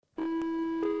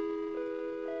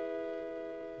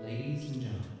Ladies and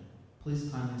gentlemen, please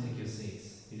kindly take your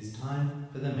seats. It is time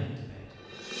for the main debate.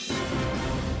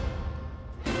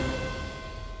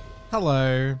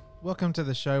 Hello, welcome to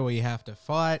the show where you have to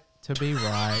fight to be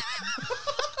right.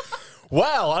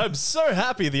 Wow, I'm so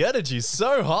happy. The energy's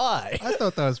so high. I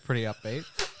thought that was pretty upbeat.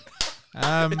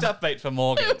 It's upbeat for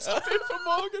Morgan. It's upbeat for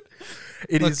Morgan.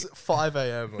 It is 5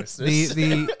 a.m. listeners.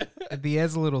 The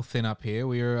air's a little thin up here.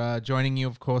 We are joining you,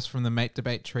 of course, from the Mate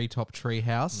Debate Treetop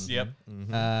Treehouse. Yep.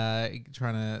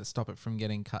 Trying to stop it from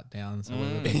getting cut down. So we're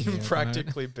living here at the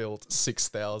Practically built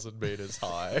 6,000 meters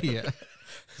high. moment. Yeah,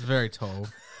 it's very tall.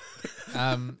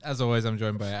 As always, I'm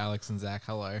joined by Alex and Zach.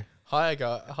 Hello. Hi,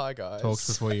 guys. Talks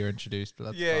before you're introduced, but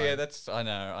that's Yeah, fine.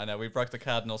 I know. We broke the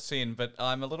cardinal sin, but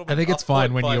I'm a little bit. I think it's off-put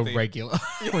fine when by you're the- regular,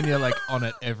 when you're like on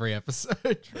it every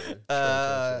episode.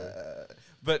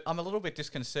 But I'm a little bit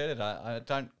disconcerted. I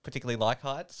don't particularly like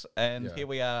heights, and Yeah. here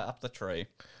we are up the tree.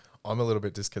 I'm a little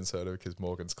bit disconcerted because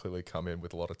Morgan's clearly come in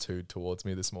with a lot of tude towards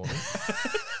me this morning.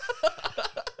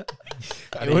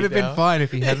 It would have been fine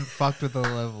if he hadn't fucked with the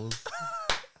levels.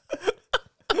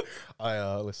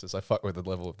 Listeners, I fucked with the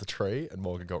level of the tree, and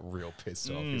Morgan got real pissed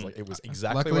off. He's like, it was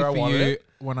exactly Luckily where I for wanted you, it.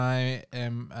 when I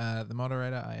am the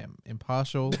moderator, I am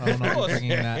impartial. I will not be bringing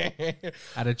that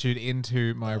attitude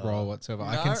into my role whatsoever.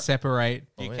 I can No. separate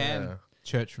You Oh, can. yeah.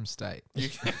 church from state. You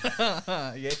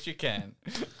can. Yes, you can.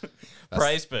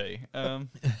 Praise be.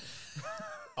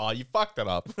 Oh, you fucked that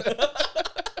up.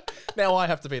 Now I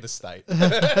have to be the state.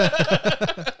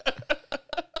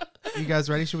 You guys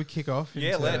ready? Should we kick off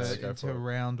Yeah, let's. Go for into it.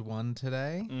 round one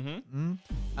today?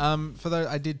 Mm-hmm. For those,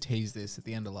 I did tease this at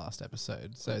the end of last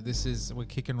episode. So we're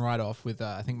kicking right off with,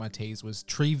 I think my tease was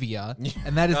Trivia,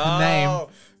 and that is the name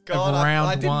God, of round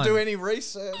I didn't one. do any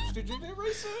research. Did you do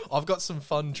research? I've got some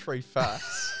fun tree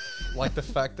facts. Like the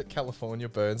fact that California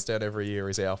burns down every year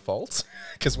is our fault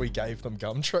because we gave them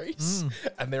gum trees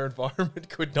and their environment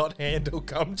could not handle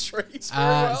gum trees very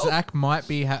well. Zach might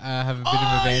be have a bit of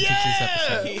advantage this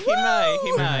episode. He may.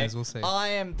 Who knows? We'll see. I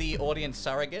am the audience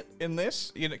surrogate in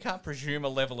this. You can't presume a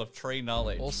level of tree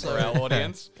knowledge Also- for our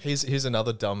audience. Here's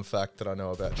another dumb fact that I know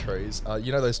about trees.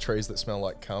 You know those trees that smell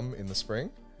like cum in the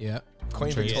spring? Yeah.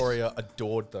 Queen Trees. Victoria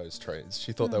adored those trees.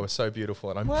 She thought they were so beautiful,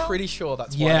 and I'm pretty sure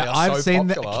that's why Yeah, they are I've so seen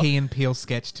popular. the Key and Peele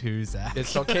sketch too, Zach.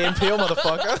 It's not Key and Peele,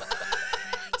 motherfucker.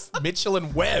 It's Mitchell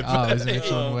and Webb. Oh, is it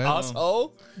Mitchell and Webb?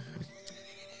 Asshole.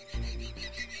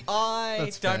 I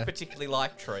That's don't fair. particularly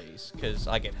like trees because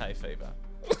I get hay fever.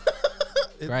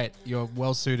 Great. You're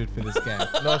well suited for this game.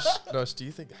 Nosh, do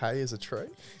you think hay is a tree?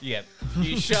 Yeah.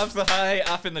 You shove the hay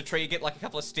up in the tree, you get like a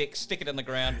couple of sticks, stick it in the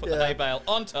ground, put the Yeah. hay bale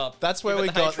on top. That's where you've we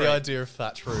the hay got tree. the idea of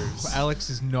thatch roofs.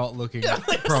 Alex is not looking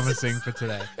promising for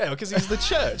today. Yeah, because he's the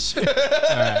church. All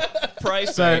right.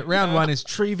 Praise So be. round one is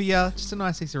trivia. Just a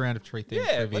nice easy round of tree themed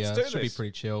Yeah, trivia. let's do Should be this.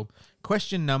 pretty chill.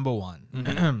 Question number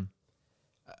one.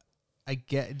 Do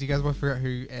you guys want to figure out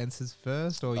who answers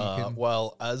first, or you can?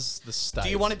 Well, as the state. Do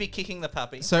you want to be kicking the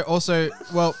puppy? So also,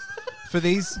 well, for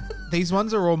these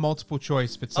ones are all multiple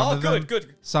choice, but some Oh, of them,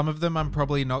 good. some of them I'm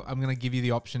probably not. I'm going to give you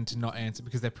the option to not answer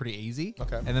because they're pretty easy.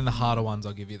 Okay. And then the harder ones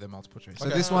I'll give you the multiple choice. So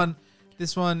Okay. this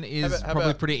one is How probably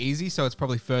about- pretty easy. So it's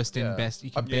probably first in, Yeah. best.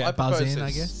 You can I buzz propose in, I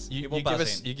this. guess. You We'll give buzz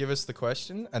us in. you give us the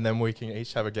question, and then we can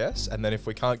each have a guess, and then if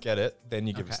we can't get it, then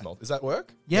you give us Okay. an alt. Does that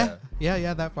work? Yeah,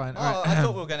 that's fine. Oh, All right. I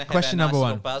thought we were going to have Question our number nice one.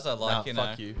 little buzzer, like, Nah, you know,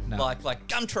 fuck you. No. like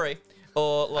Gumtree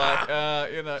or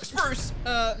like, spruce.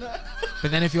 No.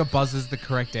 But then if your buzz is the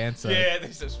correct answer, Yeah,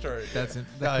 this is true. that could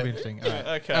be interesting. All right.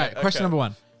 Okay, All right. Question okay. number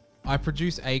one. I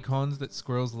produce acorns that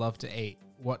squirrels love to eat.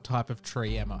 What type of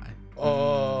tree am I?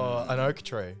 Oh, an oak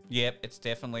tree. Yep, it's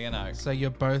definitely an oak. So you're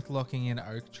both locking in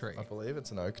oak tree. I believe it's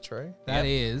an oak tree. That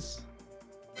Yep. is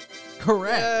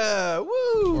correct. Yeah,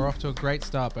 woo! We're off to a great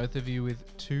start. Both of you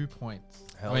with 2 points.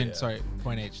 Hell I mean, yeah. sorry,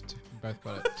 point each. You both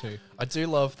got it. 2. I do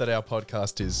love that our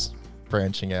podcast is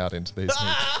branching out into these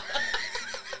new.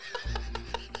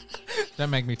 Don't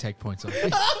make me take points off.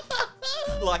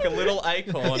 Like a little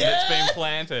acorn that's been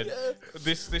planted.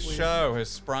 This show has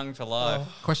sprung to life.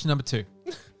 Question number 2.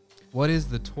 What is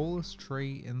the tallest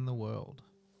tree in the world?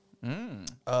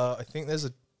 I think there's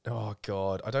a. Oh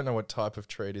god, I don't know what type of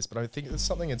tree it is, but I think there's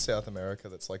something in South America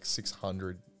that's like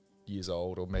 600 years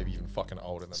old, or maybe even fucking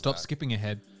older than Stop that. skipping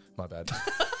ahead. My bad.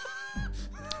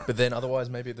 But then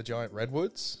otherwise, maybe the giant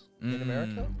redwoods in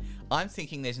America. I'm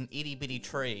thinking there's an itty bitty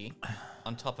tree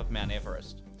on top of Mount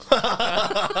Everest.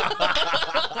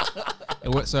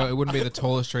 So it wouldn't be the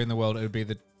tallest tree in the world. It would be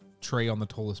the tree on the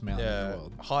tallest mountain in the Yeah,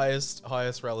 world.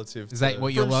 highest relative. Is that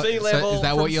what you're From sea so level. is that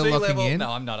from what you're sea locking level. in? No,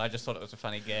 I'm not. I just thought it was a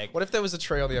funny gag. What if there was a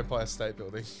tree on the Empire State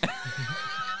Building?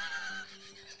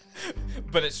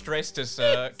 but it's dressed as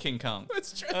King Kong.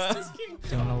 It's dressed as King. Do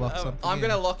you want to lock something I'm in?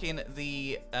 going to lock in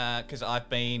the because I've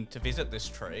been to visit this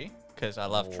tree because I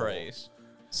love trees.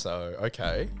 So,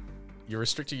 okay. You're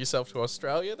restricting yourself to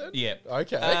Australia then? Yeah.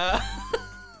 Okay.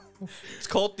 It's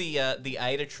called the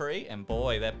Ada tree, and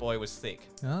boy, that boy was thick.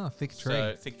 Oh, thick tree.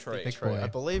 So thick tree. Thick Tree. boy. I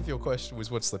believe your question was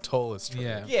what's the tallest tree?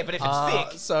 Yeah. Yeah, but if it's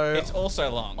thick, so it's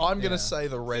also long. I'm going Yeah. to say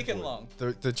the redwood. Thick and long.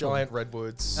 The giant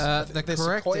redwoods. The They're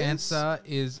correct sequoias? answer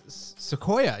is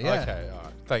sequoia. Yeah. Okay, all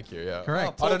right. Thank you, yeah.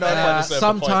 Correct. I don't know if I deserve the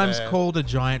point sometimes there. called a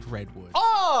giant redwood.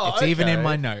 Oh, It's even in okay.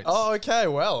 my notes. Oh, okay.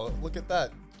 Well, look at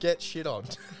that. Get shit on.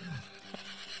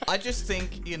 I just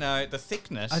think, the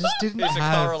thickness I just didn't is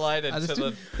have. correlated I just to the.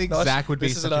 didn't think Nice. Zach would be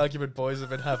This is such an a. argument boys have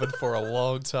been having for a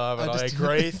long time, and I I just-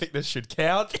 agree. Thickness should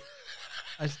count.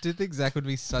 I just didn't think Zach would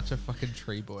be such a fucking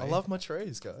tree boy. I love my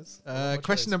trees, guys. I love my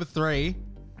Question trees. number 3.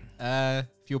 If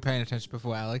you're paying attention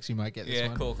before Alex, you might get this Yeah,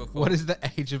 one. cool. What is the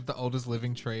age of the oldest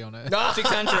living tree on Earth?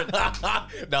 600.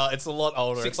 No, it's a lot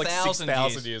older. It's like 6,000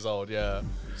 6,000 years old, yeah.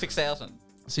 6,000.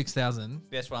 6,000.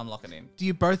 That's what I'm locking in. Do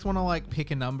you both want to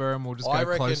pick a number and we'll just I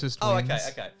go reckon- closest Oh, wins?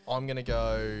 okay. I'm gonna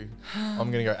go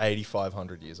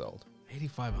 8,500 years old.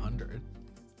 8,500.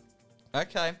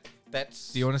 Okay.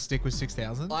 That's. Do you want to stick with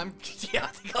 6,000? I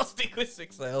think I'll stick with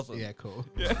 6,000. Yeah, cool.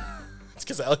 It's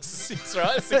because Alex is 6,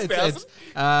 right? It's 6,000?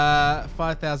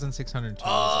 5,602.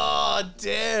 Oh,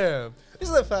 damn.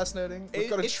 Isn't that fascinating? We've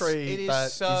got a It tree is that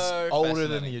is so older than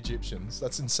fascinating. the Egyptians.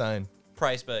 That's insane.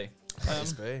 Praise be.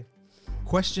 Must be.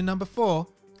 Question number 4.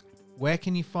 Where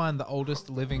can you find the oldest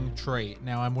living tree?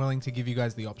 Now, I'm willing to give you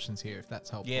guys the options here if that's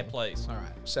helpful. Yeah, please. All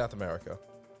right. South America.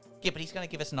 Yeah, but he's going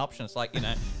to give us an option. It's like,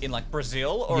 in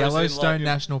Brazil or is it Yellowstone in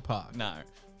National Park. No.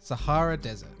 Sahara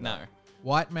Desert. No.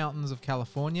 White Mountains of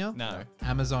California. No.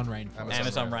 Amazon Rainforest.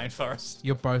 Amazon rainforest.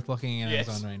 You're both looking in Yes.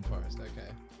 Amazon Rainforest.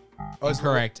 Okay. Oh, it's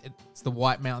Correct. It's the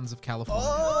White Mountains of California.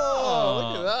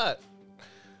 Oh, look at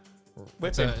that.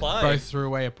 We've So been playing. both threw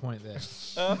away a point there.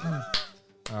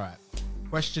 All right.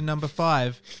 Question number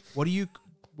 5. What do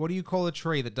you call a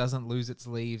tree that doesn't lose its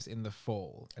leaves in the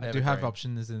fall? An I do have evergreen.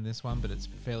 options in this one, but it's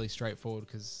fairly straightforward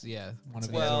because one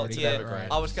of you Well, already yeah, got it right.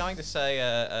 I was going to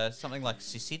say something like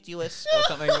deciduous or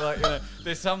something like,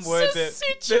 there's some word there.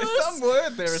 There's some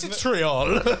word there, isn't it?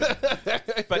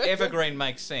 Citriol. But evergreen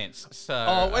makes sense. So.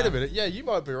 Oh, wait a minute. Yeah, you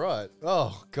might be right.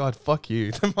 Oh, God, fuck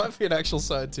you. There might be an actual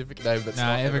scientific name that's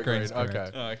Nah, not evergreen's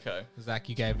evergreen. correct. Okay. Oh, okay. Zach,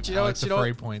 you gave Do you know Alex what- do you a know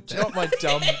free what- point Do there. you know what my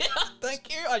dumb...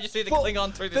 Thank you. I just need to Well, cling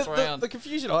on through this the round. The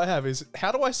confusion I have is,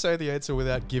 how do I say the answer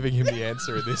without giving him the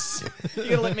answer in this? You're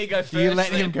going to let me go first. You let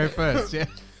then? him go first, yeah.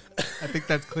 I think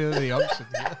that's clearly the option.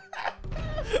 Yeah.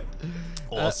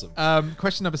 Awesome.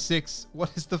 Question number 6.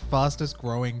 What is the fastest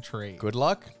growing tree? Good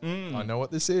luck. I know what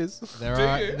this is. There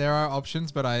are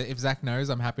options, but if Zach knows,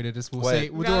 I'm happy to just we'll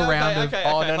Wait. do No, a round of. okay.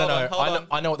 Oh, no. hold on.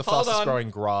 I know what the Hold fastest on. growing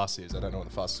grass is. I don't know what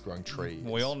the fastest growing tree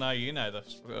is. We all know you know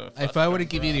this. If I were to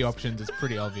give you the options, it's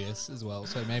pretty obvious as well.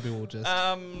 So maybe we'll just.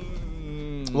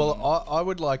 Well, I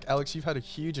would like, Alex, you've had a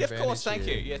huge of advantage course, thank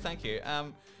you. here. Yeah, thank you.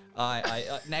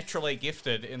 I naturally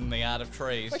gifted in the art of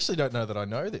trees. I actually don't know that I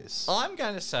know this. I'm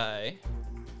going to say,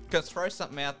 gonna throw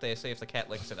something out there, see if the cat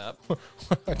licks it up.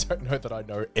 I don't know that I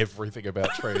know everything about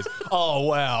trees. Oh,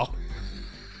 wow.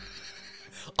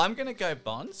 I'm going to go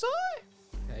bonsai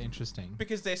Okay, interesting.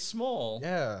 because they're small.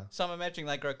 Yeah. So I'm imagining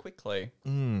they grow quickly.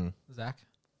 Zach.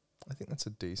 I think that's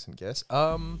a decent guess.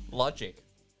 Logic.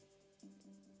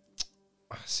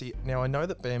 See, now I know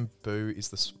that bamboo is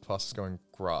the fastest growing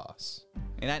grass,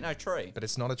 It ain't no tree. but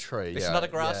it's not a tree. It's yeah, not a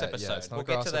grass yeah, episode. it's not We'll a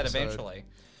get grass to that episode. eventually,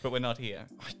 but we're not here.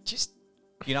 I just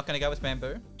You're not going to go with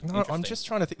bamboo? no. I'm Interesting. just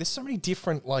trying to think. There's so many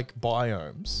different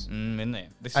biomes, in there.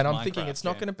 This and is I'm thinking Minecraft, it's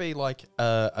not yeah. going to be like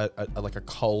a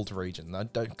cold region. I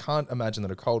can't imagine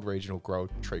that a cold region will grow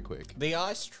a tree quick, The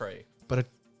ice tree. but a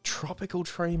tropical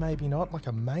tree maybe not. Like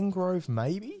a mangrove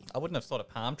maybe. I wouldn't have thought a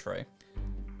palm tree.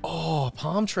 Oh, a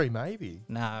palm tree maybe.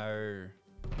 No.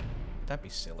 Don't be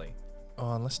silly.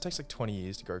 Oh, unless it takes like 20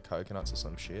 years to grow coconuts or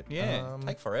some shit. Yeah,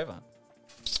 take forever.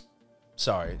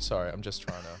 Sorry. I'm just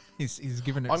trying to. He's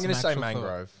given it. I'm some going to say actual thought.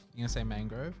 mangrove. You're gonna say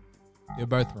mangrove? You're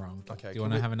both wrong. Okay, Do you can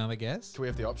want to we- have another guess? Do we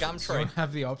have the options? Gum Do you tree. want to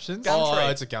have the options? Gum Oh, tree.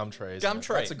 it's a gum tree. isn't Gum it?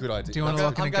 tree. That's a good idea. Do you want to I'm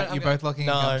lock in? go- A I'm gum? go- You're I'm both looking in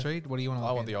No. gum tree. What do you want to I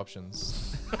lock want in? the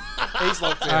options. He's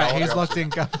locked in. All right, I want he's the locked options. in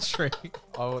gum tree.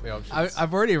 I want the options.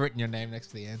 I've already written your name next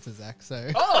to the answer, Zach. So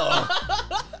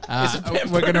Oh!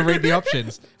 we're going to read the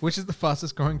options. Which is the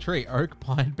fastest growing tree? Oak,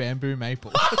 pine, bamboo,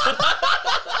 maple.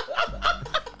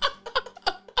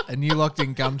 And you locked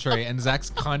in gum tree, and Zach's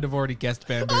kind of already guessed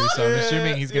bamboo, so I'm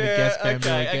assuming he's going to guess bamboo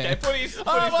okay, again. Okay, put his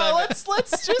Oh, name well, in.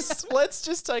 let's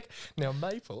just take now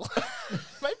maple.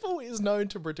 Maple is known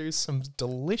to produce some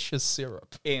delicious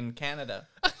syrup. In Canada.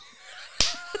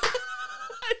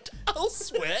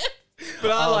 Elsewhere.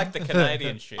 But I like the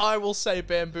Canadian shit. I will say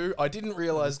bamboo. I didn't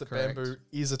realize that Correct. bamboo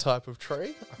is a type of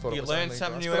tree. I thought You it was learn only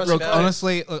something grass, new but I every Look, should day. know.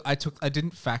 honestly, look, I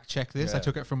didn't fact check this. I Yeah.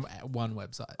 took it from one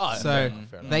website. Oh, so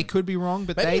fair enough. they could be wrong,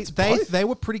 but Maybe it's both. they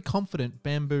were pretty confident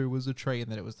bamboo was a tree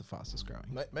and that it was the fastest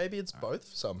growing. Maybe it's both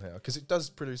somehow, because it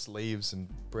does produce leaves and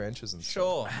branches and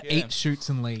Sure. Yeah. Eat shoots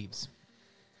and leaves.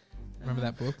 Remember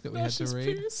that book that we had to She's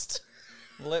read? pissed.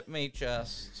 Let me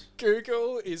just...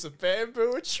 Google, is a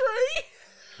bamboo a tree?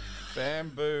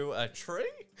 Bamboo a tree?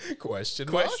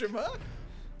 Question mark. Question mark?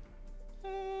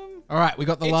 All right, we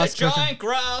got the It's last a giant question.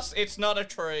 grass. It's not a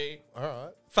tree. All right.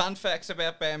 Fun facts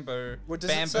about bamboo. What does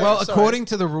it Bamboo. say? Well, Sorry. according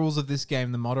to the rules of this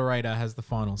game, the moderator has the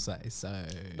final say. So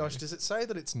Nosh, does it say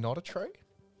that it's not a tree?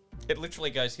 It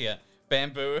literally goes here.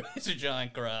 Bamboo is a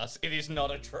giant grass. It is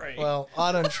not a tree. Well,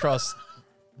 I don't trust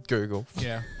Google.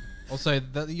 yeah. Also,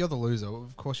 you're the loser.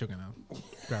 Of course, you're gonna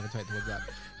gravitate towards that.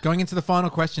 Going into the final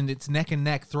question, it's neck and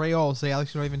neck, 3-all. See,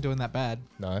 Alex, you're not even doing that bad.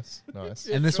 Nice.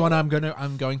 And this one, I'm going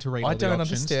to read. I all the don't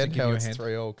options to understand give how you a it's hint.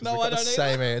 3-all, because No, we've I got the don't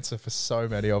same answer for so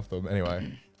many of them.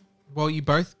 Anyway. Well, you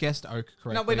both guessed oak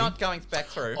correctly. no, we're not going back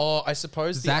through. Oh, I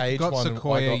suppose Zach the age got one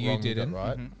Sequoia, I got you wrong, didn't.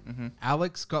 Right?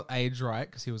 Alex got age right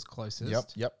because he was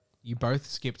closest. Yep. You both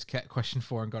skipped question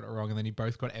 4 and got it wrong, and then you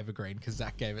both got evergreen because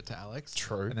Zach gave it to Alex.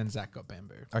 True. And then Zach got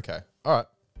bamboo. Okay. All right.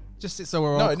 Just so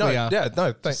we're all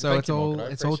clear. So it's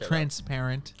all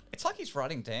transparent. It's like he's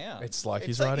writing down. It's like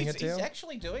he's writing it down? He's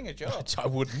actually doing a job. I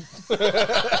wouldn't.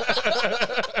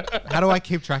 How do I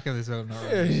keep track of this? I'm not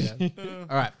writing it down.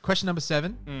 All right, question number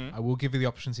 7. I will give you the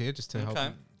options here just to help. Okay.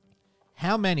 You.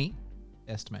 How many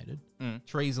estimated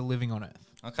trees are living on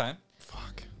Earth? Okay.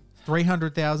 Fuck.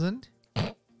 300,000,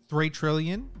 3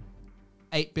 trillion,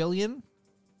 8 billion,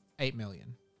 8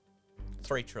 million.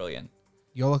 3 trillion.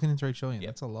 You're looking in 3 trillion. Yep.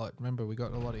 That's a lot. Remember, we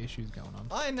got a lot of issues going on.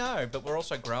 I know, but we're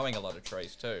also growing a lot of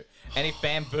trees too. And if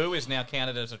bamboo is now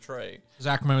counted as a tree,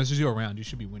 Zach, remember, this is your round. You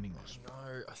should be winning this. No,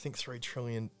 I think 3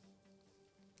 trillion.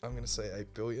 I'm going to say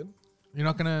 8 billion. You're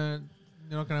not gonna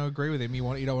agree with him. You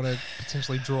don't want to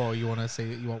potentially draw. You want to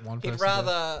see. You want one person. he'd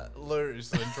rather lose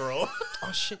than draw.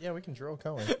 Oh, shit. Yeah, we can draw,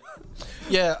 can't we?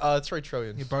 Yeah, 3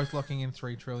 trillion. You're both locking in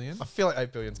 3 trillion. I feel like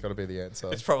 8 billion's got to be the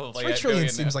answer. It's probably 3 8 trillion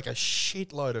billion seems now. like a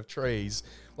shitload of trees.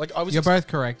 Like I was You're both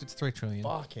correct. It's 3 trillion.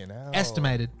 fucking hell.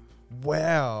 Estimated.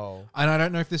 Wow. And I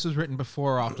don't know if this was written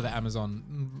before or after the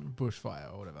Amazon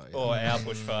bushfire or whatever. Or our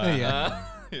bushfire. Yeah.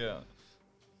 Yeah.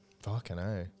 Fucking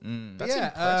A. That's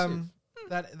impressive.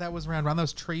 That was round 1. That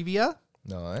was trivia.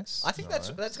 Nice. I think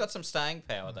that's got some staying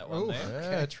power, that one Ooh.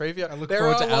 there. Yeah, trivia. I look There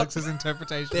forward are to a lot- Alex's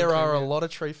interpretation. There of are a trivia. lot of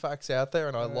tree facts out there,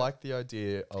 and I like the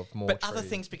idea of more But other tree-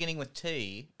 things beginning with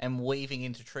T and weaving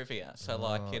into trivia. So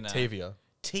like, you know. Tevia.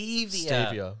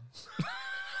 Tevia. Stevia.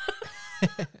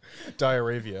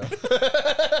 Diarrhea.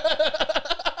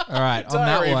 All right, on that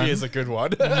Diarrhea one, is a good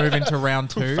one. we'll move into round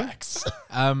 2. Facts.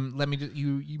 Let me.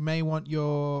 You may want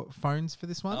your phones for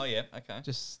this one. Oh, yeah. Okay.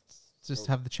 Just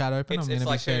have the chat open. It's- I'm going it's to be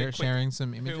like who quick- sharing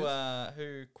some images.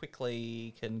 Who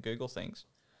quickly can Google things?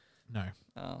 No,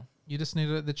 Oh. you just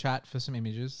need the chat for some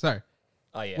images. So,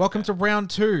 Oh, yeah. welcome to round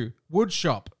 2, wood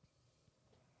shop.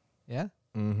 Yeah,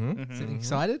 Mm-hmm.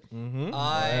 excited?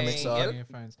 I am excited. Your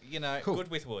phones. You know, Cool.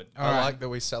 good with wood. All I right. like that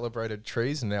we celebrated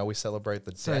trees, and now we celebrate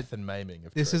the So death and maiming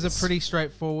of This trees. is a pretty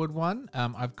straightforward one.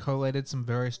 I've collated some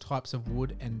various types of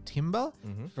wood and timber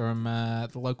from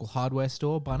the local hardware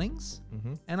store, Bunnings.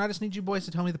 And I just need you boys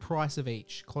to tell me the price of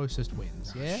each. Closest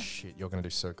wins, yeah? Shit, you're going to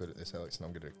do so good at this, Alex, and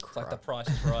I'm going to do It's like crap. the price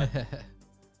is right.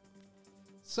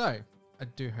 So, I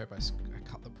do hope I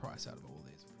cut the price out of all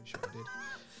these. I'm pretty sure I did.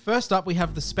 First up, we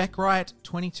have the Spec-Rite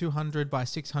 2200 by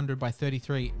 600 by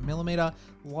 33 millimeter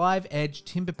live edge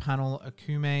timber panel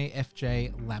Akume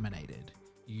FJ laminated.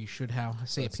 You should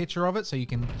see a picture of it so you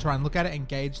can try and look at it and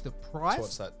gauge the price. So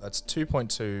what's that? That's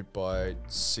 2.2 by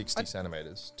 60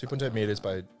 centimeters. 2.2 meters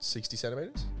by 60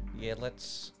 centimeters. Yeah,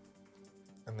 let's...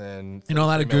 And then... You're not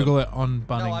allowed to 33 Google it on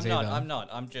Bunnings No, I'm not. either. I'm not.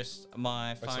 I'm just...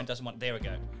 My phone not- doesn't want... There we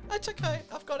go. It's okay.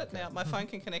 I've got it now. My phone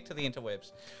can connect to the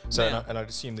interwebs. So, Now, and I'd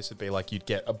assume this would be like you'd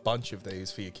get a bunch of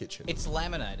these for your kitchen. it's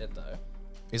laminated, though.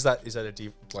 Is that does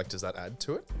that add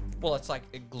to it? Well, it's like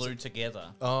glued together.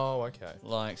 Oh, okay.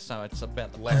 Like, so it's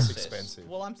about the Less process. expensive.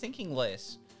 Well, I'm thinking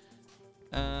less.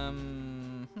 I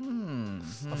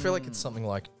feel like it's something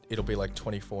like it'll be like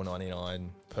 $24.99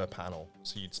 per panel.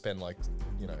 So you'd spend like,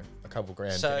 a couple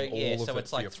grand. So, getting yeah, all of so it it's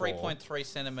for like your floor. 3.3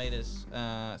 centimeters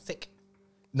thick.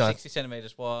 No, 60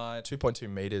 centimeters wide. 2.2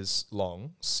 meters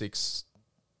long, 60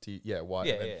 wide,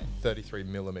 Yeah, and then yeah. 33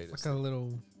 millimeters. Like a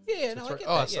little... Yeah, no, I get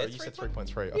Oh, that. sorry, Yeah, you said 3 point-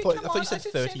 3.3. Yeah, I thought come you on, said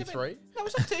said 33. centimetre. No,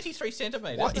 it's not 33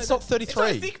 centimetres. What? No, It's no, not 33. It's not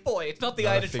a thick boy. It's not the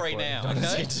Not a Ada thick tree boy. now. Not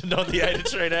Okay? not the Ada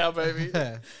tree now, baby.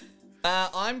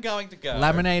 I'm going to go.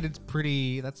 Laminated's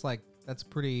pretty. That's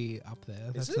pretty up there.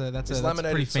 Is That's it? that's Is pretty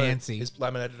laminated fancy. Is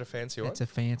laminated a fancy one? It's a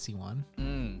fancy one.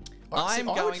 I'm I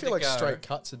going would feel to like go. straight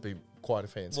cuts would be quite a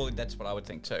fancy. Well, that's what I would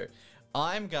think too.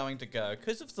 I'm going to go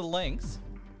because of the length.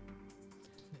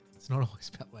 It's not always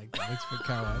about length. It's for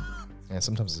colour. Yeah,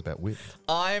 sometimes it's about width.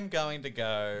 I'm going to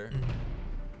go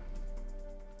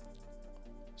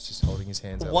He's just holding his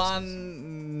hands out.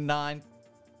 119.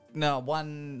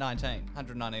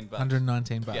 119 bucks.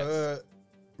 119 bucks. Yeah.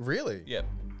 Really? Yep.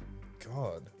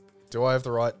 God. Do I have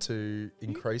the right to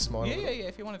increase mine? Yeah, a little? yeah.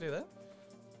 If you want to do that.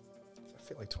 I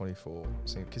feel like 24.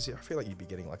 Because I feel like you'd be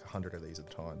getting like 100 of these at a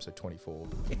time, so 24.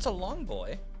 It's a long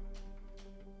boy.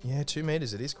 Yeah, 2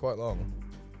 meters. It is quite long.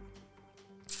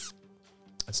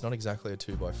 It's not exactly a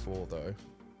 2x4 though.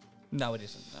 No, it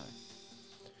isn't.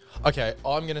 No. Okay,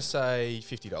 I'm gonna say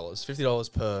 $50.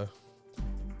 $50 per.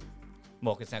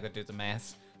 Morgan's now going to do the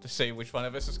math to see which one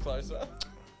of us is closer.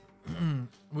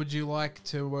 Would you like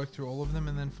to work through all of them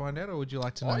and then find out, or would you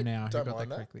like to know I now who don't got that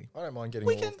mind that. correctly? I don't mind getting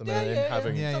We all can. of them Yeah, and yeah,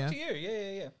 having. yeah. It's Yeah, up to you. Yeah,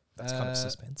 yeah, yeah. That's kind of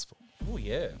suspenseful. Oh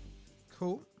yeah.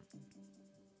 Cool.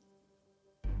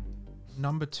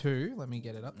 Number 2, let me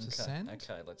get it up to send,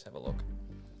 Okay, let's have a look.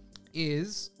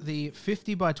 is the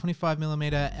 50 by 25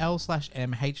 millimeter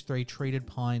L/M H3 treated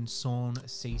pine sawn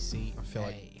CC. I feel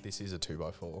like this is a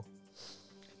 2x4.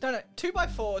 No,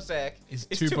 2x4, Zach, Is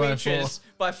is 2 2 by inches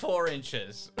by 4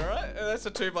 inches. All right, that's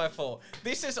a 2x4.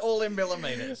 This is all in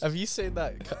millimeters. Have you seen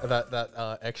that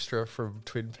extra from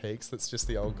Twin Peaks? That's just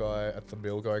the old guy at the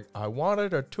mill going, "I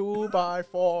wanted a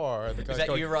 2x4." And the Is guy's that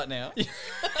going, you right now?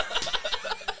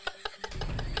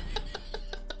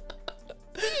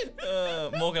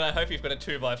 Morgan, I hope you've got a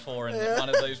 2x4 in one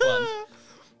of these ones.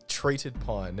 Treated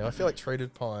pine. Now I feel like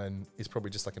treated pine is probably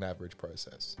just like an average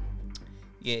process,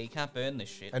 Yeah, you can't burn this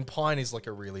shit. and pine is like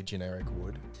a really generic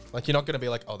wood. Like you're not going to be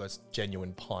like, "Oh, that's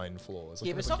genuine pine floors." Like,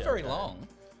 Yeah, but it's like, not very okay. long.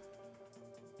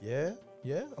 Yeah,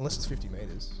 yeah. Unless it's 50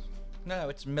 meters. No,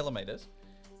 it's millimeters.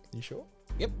 You sure?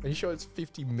 Yep. Are you sure it's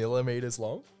 50 millimeters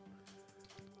long?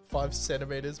 5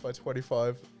 centimeters by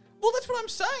 25. Well, that's what I'm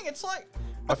saying. It's like,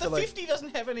 but the feel like- 50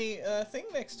 doesn't have any thing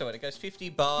next to it. It goes 50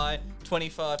 by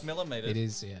 25 millimeters. It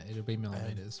is, yeah, it'll be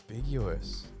millimeters.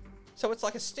 Ambiguous. So it's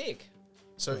like a stick.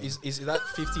 So is that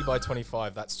 50 by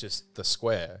 25? That's just the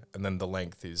square, and then the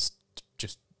length is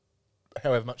just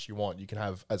however much you want. You can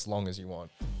have as long as you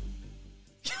want.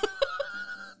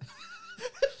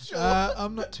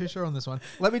 I'm not too sure on this one.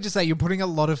 Let me just say, you're putting a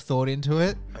lot of thought into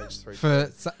it. Page 3. For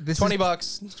this $20 is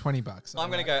bucks. $20. I'm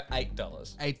going to go $8.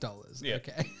 $8. Yeah.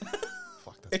 Okay.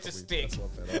 Fuck, It's a stick. That's a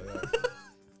lot better, yeah.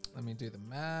 Let me do the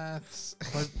maths.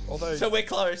 Although So we're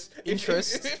close.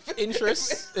 interest,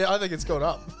 yeah, I think it's gone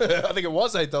up. I think it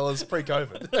was $8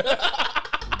 pre-COVID.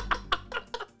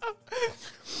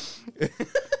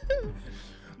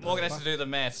 Morgan has to do the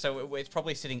math, so it's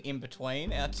probably sitting in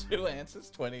between our two answers,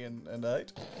 20 and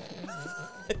 8.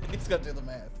 He's got to do the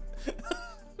math.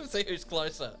 See who's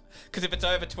closer. Because if it's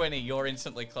over 20, you're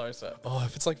instantly closer. Oh,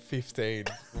 if it's like 15,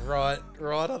 right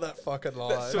on that fucking line.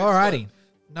 That's so- Alrighty.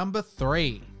 Number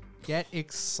 3. Get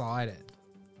excited.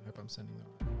 I hope I'm sending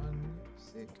the right one.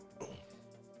 Sick.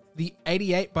 The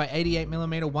 88 by 88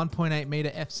 millimeter 1.8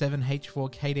 meter F7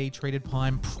 H4 KD treated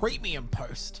pine premium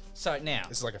post. So now,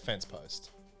 This is like a fence post.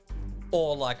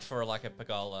 or like for like a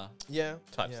pergola Yeah.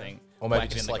 type thing. Or maybe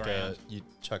whack it just in the like ground. you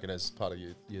chuck it as part of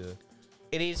your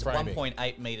It is framing.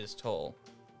 1.8 meters tall.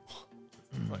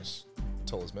 nice.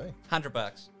 Tall as me. $100.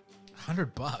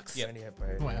 $100. Yep.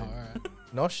 Wow, alright.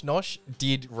 Nosh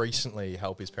did recently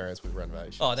help his parents with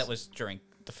renovations. Oh, that was during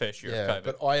the first year yeah, of COVID.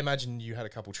 but I imagine you had a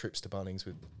couple trips to Bunnings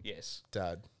with Yes.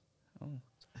 Dad.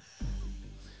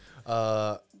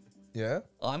 Oh. Yeah.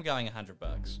 I'm going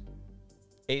 $100.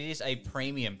 It is a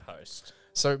premium post.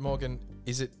 So Morgan,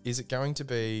 is it going to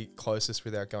be closest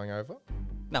without going over?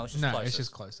 No, it's just No, closest. it's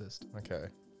just closest. Okay.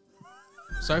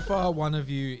 So far, one of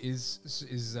you is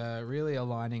really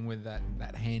aligning with that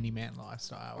handyman I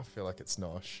lifestyle. feel like it's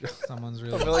Nosh. Someone's I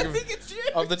really. feel like I think it's you.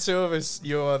 of the two of us,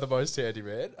 you are the most handy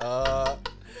man. I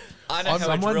know how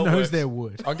Someone drill knows works. their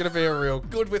wood. I'm gonna be a real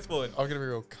Good with wood. I'm gonna be a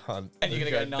real cunt. And you're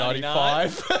gonna go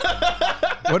 95.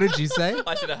 What did you say?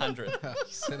 I said 100. Oh, you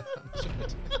said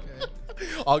 100.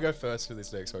 Okay. I'll go first for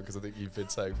this next one because I think you've been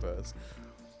saying first.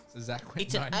 So Zach went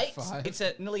It's an 95. It's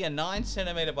nearly a 9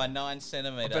 centimeter by 9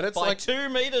 centimeter. bet it's by like- 2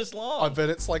 meters long. I bet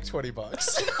it's like $20. No,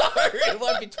 it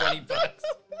won't be $20.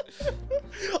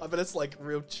 I but it's like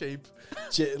real cheap.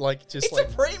 Like just It's like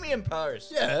a premium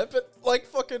post. yeah, but like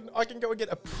fucking, I can go and get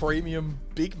a premium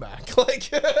Big Mac. Like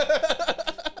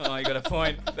Oh, you got a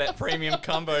point. That premium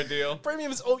combo deal.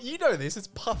 premium's. Oh, you know this. It's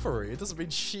puffery. It doesn't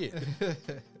mean shit.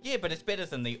 Yeah, but it's better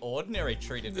than the ordinary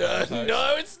treated pine post.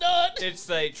 No, it's not. It's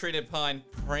a treated pine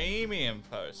premium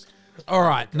post. All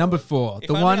right, number 4. If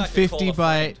The only I could 150 call a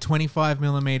by friend. 25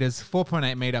 millimeters,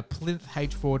 4.8 meter Plinth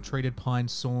H4 treated pine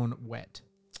sawn wet.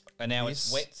 And now it's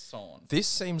This- wet sawn. This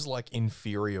seems like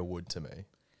inferior wood to me.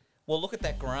 Well, look at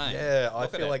that grain. Yeah, I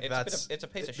Look at feel it. like it's it's a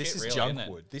piece of this shit, is really, junk isn't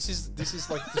it? wood. This is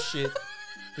like the shit.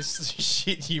 This is the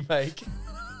shit you make.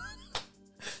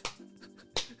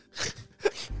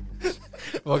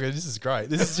 Okay, this is great.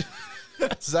 This is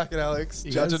Zach and Alex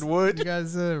judging wood. You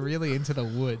guys are really into the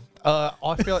wood. I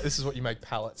feel like this is what you make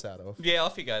pallets out of. Yeah,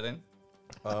 off you go then.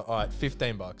 All right,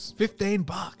 $15.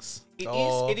 $15.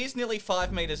 It is nearly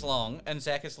 5 meters long, and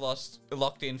Zach has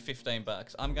locked in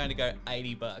 $15. I'm going to go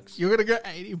 $80. You're gonna go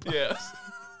 $80. Yeah,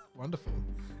 Wonderful.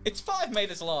 it's 5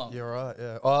 meters long. You're right.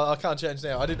 Yeah. I can't change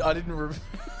now. I didn't.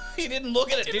 You didn't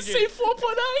look at it, did you?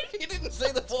 4.8. You didn't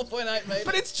see the 4.8 meters.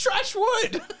 But it's trash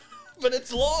wood. But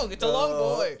it's long. It's a long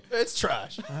boy. It's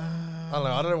trash. I don't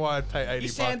know. I don't know why I'd pay $80. You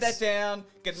sand that down,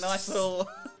 get a nice little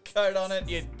coat on it.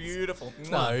 Yeah, beautiful.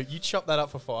 No, you chop that up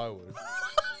for firewood.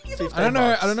 I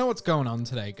don't know what's going on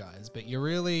today, guys, but you're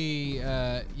really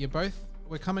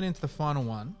we're coming into the final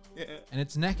one, Yeah. and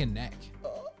it's neck and neck.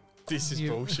 This is You-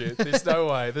 bullshit. There's no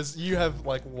way. You have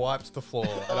like wiped the floor,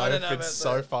 and I I don't have know been about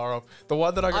so that. far off. The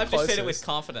one that I got I've just said it closest- with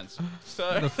confidence.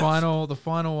 So The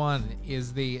final one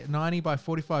is the 90 by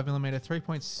 45 millimeter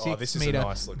 3.6 Oh, this is a meter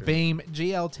nice looking. beam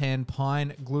GL10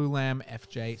 pine glue lam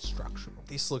FJ structural.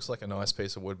 This looks like a nice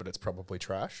piece of wood, but it's probably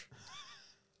trash.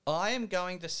 I am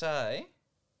going to say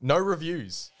No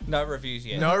reviews. no reviews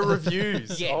yet. No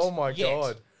reviews. Yet. Oh my Yet.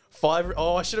 god. 5.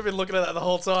 Oh, I should have been looking at that the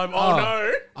whole time. Oh,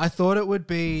 no. I thought it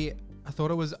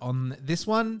was on this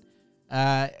one.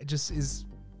 Just is.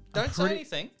 I'm Don't say pretty-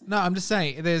 anything. No, I'm just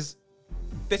saying. There's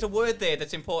There's a word there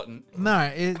that's important.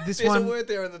 this There's one. a word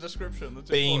there in the description that's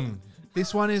Beam. important.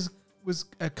 This one was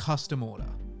a custom order.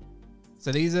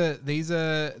 So these are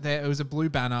there. It was a blue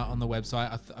banner on the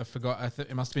website. I forgot.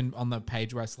 It must have been on the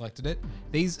page where I selected it.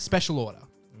 These special order.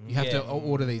 You have to Yeah.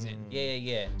 order these in.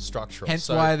 Yeah. Structural. Hence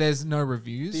So why there's no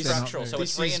reviews. These They're not Structural. So very-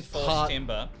 it's This is reinforced part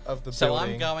timber. of the So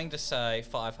building. I'm going to say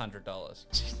 $500.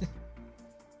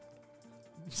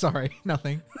 Sorry,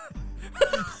 nothing.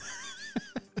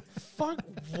 Fuck.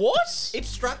 What? It's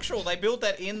structural. They build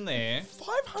that in there to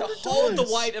 $500. hold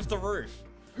the weight of the roof.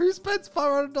 Who spends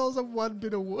 $500 on one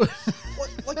bit of wood?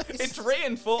 Like, It's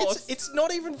reinforced. It's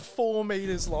not even 4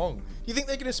 meters long. You think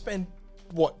they're going to spend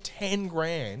what 10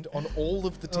 grand on all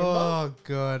of the timber? Oh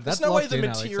god, There's that's no way locked the in,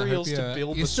 Alex. I hope materials to you're-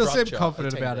 build You the still seem structure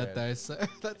confident are 10 about it grand. though, so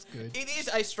that's good. It is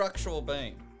a structural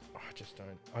beam. I just don't.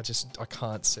 I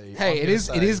can't see. Hey, I'm it gonna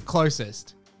is say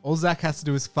closest. All Zach has to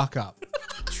do is fuck up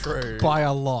true. by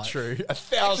a lot. True.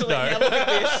 1,000. Actually, now look at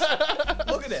this.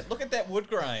 Look at it. Look at that wood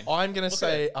grain. I'm gonna Look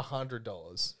say at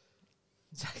 $100.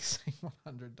 Zach's saying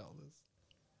 $100.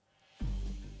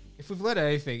 If we've learned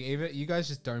anything, even you guys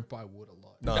just don't buy wood a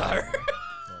lot. No.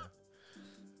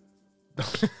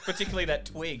 Particularly that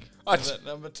twig. I Is that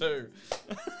number 2?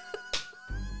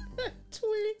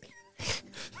 Twig.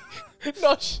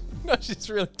 No, she's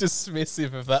really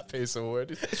dismissive of that piece of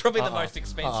wood. It's probably the most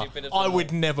expensive bit of I them would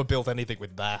all. never build anything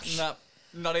with that. No,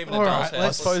 not even All a right,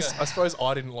 doll's house. I suppose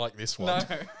I didn't like this one.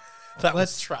 No. That was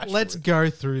Let's trash. wood. go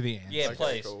through the answers. Yeah, Okay,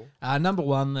 please. cool. Number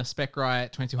one, the Spec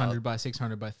Riot 2200 by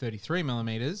 600 by 33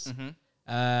 millimeters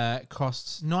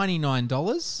costs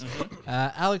 $99.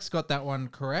 Alex got that one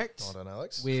correct Well done,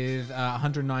 Alex. with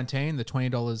 $119. The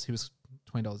 $20, he was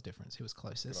 $20 difference. He was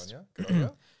closest. Good on you. Good on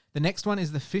you. The next one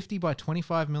is the 50 by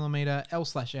 25 millimeter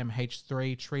L/M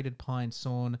H3 treated pine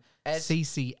sawn As-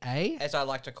 CCA. As I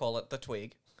like to call it, the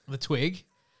twig. The twig.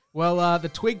 Well, the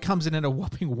twig comes in at a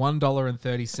whopping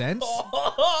 $1.30.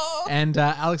 And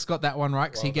Alex got that one right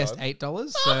because he Well guessed done. $8.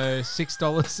 So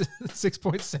 $6,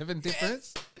 6.7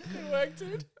 difference. Good work,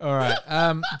 dude. All right.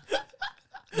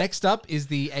 Next up is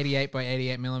the 88 by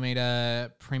 88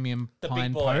 millimeter premium The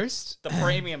pine big boy. post. The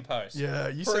premium post. Yeah,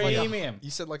 you said like Premium.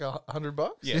 you said like $100.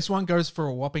 Yeah. This one goes for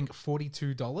a whopping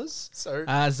 $42. So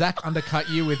Zach undercut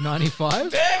you with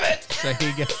 95. Damn it! So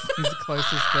he gets his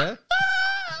closest there.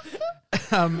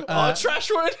 trash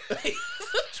wood.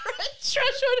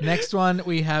 trash wood. Next one,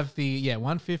 we have the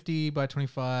 150 by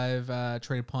 25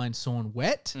 treated pine sawn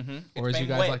wet, or It's as you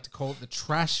been guys wet. like to call it, the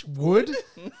trash wood.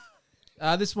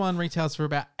 This one retails for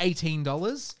about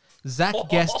 $18. Zach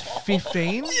guessed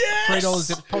 15. Yes! $3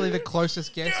 is probably the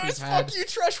closest guess Yes, we've had fuck you,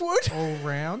 Trashwood. all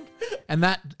round. And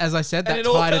that, as I said, And that it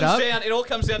all tied it comes up. down. It all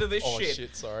comes down to this Oh shit.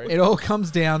 shit, sorry. It all comes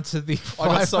down to the I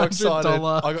got so excited.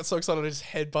 $500. I got so excited I just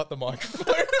headbutt the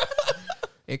microphone.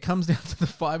 It comes down to the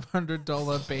 $500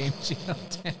 BMG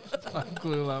on 10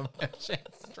 glue lump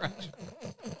structure.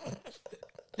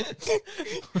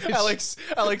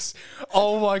 Alex,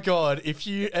 oh my god, if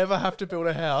you ever have to build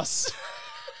a house.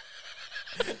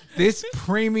 This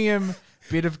premium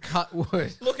bit of cut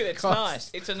wood Look at it. It's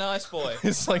nice. It's a nice boy.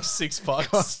 It's like $6.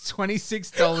 costs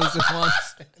 $26.01.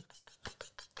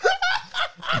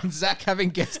 And Zach, having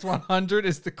guessed 100,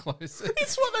 is the closest.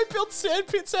 It's what they built sand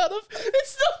pits out of.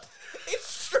 It's not. It's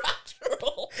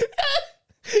structural.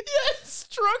 Yeah, it's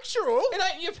structural. It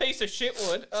ain't your piece of shit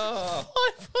wood. Oh.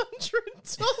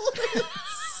 $500.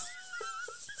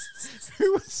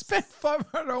 Who would spend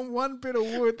 500 on one bit of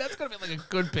wood? That's gotta be like a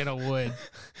good bit of wood.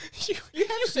 You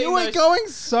have seen You were those- going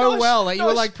so well. Like, you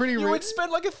were like pretty You rich. would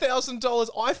spend like $1,000.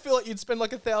 I feel like you'd spend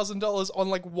like $1,000 on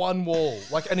like one wall,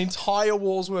 like an entire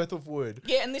wall's worth of wood.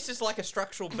 Yeah, and this is like a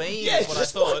structural beam. Yeah, is what I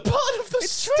just one thought. part of the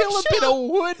It's still a bit of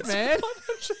wood, man.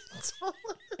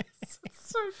 $500.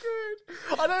 It's so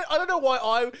good. I don't know why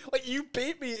I like you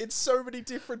beat me in so many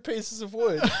different pieces of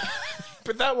wood.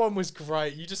 But that one was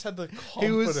great. You just had the confidence.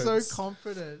 He was so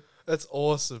confident. That's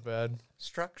awesome, man.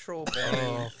 Structural beam.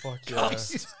 Oh fuck yeah.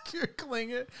 He's Googling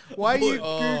it. Why are you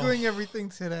Oh. Googling everything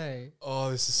today? Oh,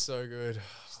 this is so good.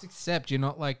 Just accept you're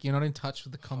not in touch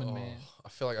with the common man. I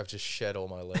feel like I've just shed all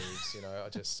my leaves, you know.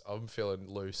 I'm feeling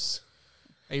loose.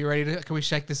 Are you ready to? Can we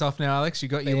shake this off now, Alex? You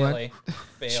learned Barely.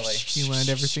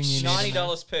 everything you need.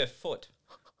 $90 per foot.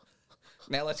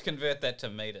 Now let's convert that to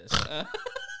meters.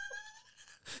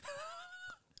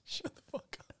 Shut the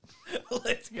fuck up.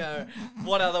 Let's go.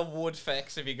 What other wood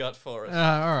facts have you got for us?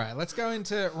 All right, let's go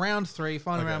into round 3,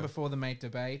 final round before the mate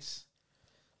debates.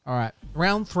 All right,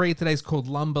 round 3 today's called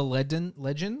Lumber Legends.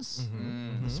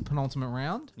 This is the penultimate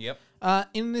round. Yep.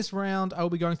 In this round, I'll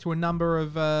be going through a number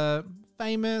of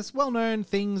famous, well-known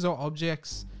things or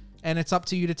objects, and it's up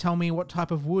to you to tell me what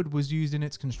type of wood was used in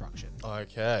its construction.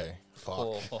 Okay.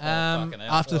 Fuck. Fucking hell.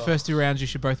 After the first 2 rounds, you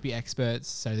should both be experts,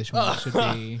 so this one should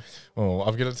be Oh,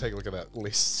 I'm gonna take a look at that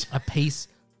list. a piece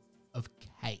of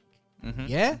cake.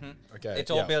 Yeah? Okay.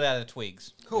 It's all built out of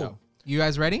twigs. Cool. Yeah. You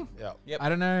guys ready? Yeah. Yep. I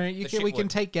don't know. The We can shitwood.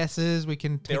 take guesses. We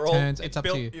can take They're all turns. It's up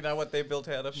built, to you. You know what they're built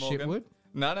out of, Morgan? Shitwood?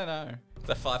 No. It's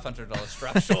a $500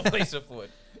 structural piece of wood.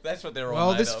 That's what they're all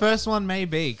Well, made this of. first one may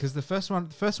be, because the first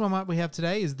one we have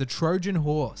today is the Trojan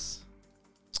horse.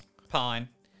 Pine.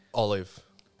 Olive.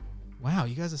 Wow,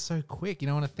 you guys are so quick. You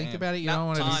don't want to think Yeah. about it. You No, don't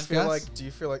want to time. discuss. Do you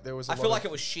feel like there was a I lot feel like of,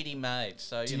 it was shitty made,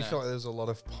 so Do you you know. feel like there was a lot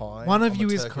of pine? One of on you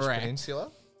the is Turkish correct.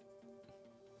 Peninsula?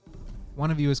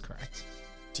 One of you is correct,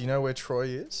 Do you know where Troy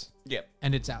is? Yep.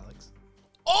 and it's Alex.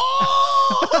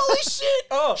 Oh, holy shit!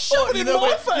 Oh, Shove it in my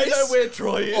where, face! You know where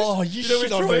Troy is? Oh, you know where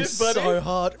shit on Troy me is, buddy? so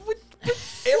hard.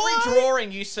 Every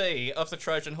drawing you see of the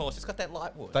Trojan horse, it's got that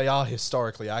light wood. They are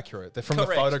historically accurate. They're from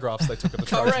Correct. the photographs they took of the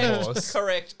Trojan Correct, horse.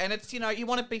 correct. And it's, you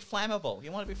want to be flammable.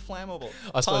 You want to be flammable.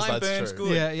 I suppose Time that's burns true.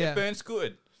 good. Yeah, yeah. It burns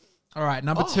good. All right,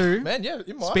 number Oh, 2. Man, yeah,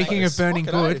 in my Speaking face. of burning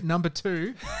Fucking good, A. number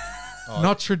 2,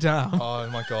 Notre Dame. Oh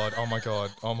my god, oh my god,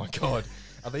 oh my god.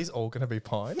 Are these all going to be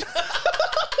pine?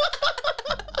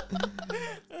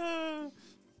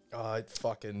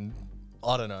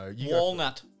 I don't know. You go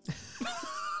Walnut.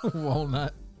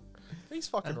 Walnut. for- He's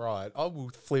fucking right. I will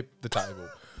flip the table.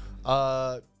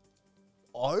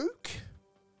 Oak?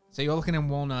 So you're looking in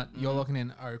walnut. You're looking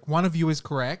in oak. One of you is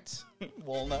correct.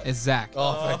 Walnut. Is Zach.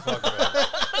 Oh, thank fuck man.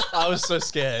 I was so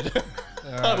scared.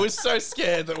 I was so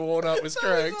scared that walnut was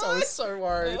correct. I was so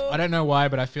worried. I don't know why,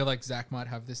 but I feel like Zach might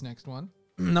have this next one.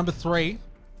 Number 3,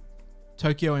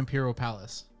 Tokyo Imperial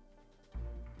Palace.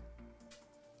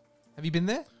 Have you been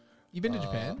there? You been to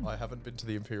Japan? I haven't been to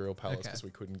the Imperial Palace Okay. because we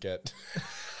couldn't get...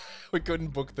 we couldn't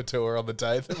book the tour on the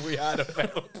day that we had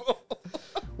available.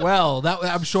 Well,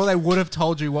 I'm sure they would have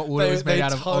told you what wood it was made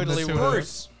out of. on the totally tour. would.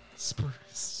 Spruce.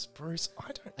 Spruce? I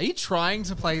don't Are you trying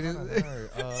to play this? know.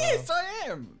 Yes, I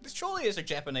am. This surely is a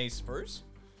Japanese spruce.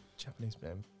 Japanese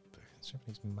bamboo.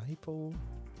 Japanese maple.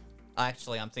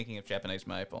 Actually, I'm thinking of Japanese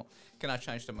maple. Can I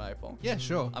change to maple? Yeah,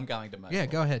 sure. I'm going to maple. Yeah,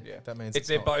 go ahead. Yeah. That means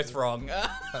They're not- both wrong.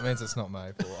 That means it's not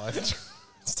maple.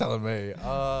 It's telling me.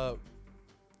 A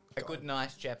good,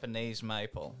 nice Japanese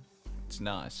maple. It's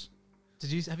nice.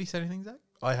 Have you said anything, Zach?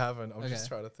 I haven't. I'm Okay. just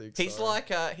trying to think. He's sorry.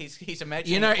 like, he's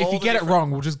imagining. You know, if all you the get it different-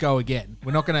 wrong, we'll just go again.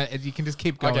 We're not gonna. You can just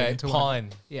keep going. Okay, until pine.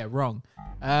 Yeah, wrong.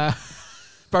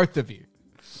 Both of you.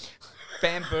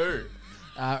 bamboo.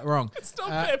 Wrong. It's not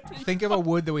bamboo, Think of a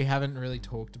wood that we haven't really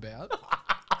talked about.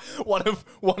 one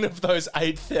of those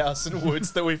 8,000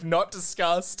 woods that we've not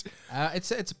discussed.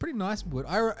 It's a pretty nice wood.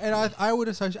 I would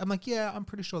associate. I'm like, yeah, I'm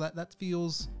pretty sure that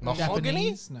feels Mahogany?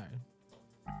 Japanese. No.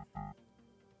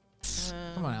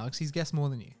 Come on, Alex. He's guessed more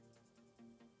than you.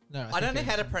 No, I don't know think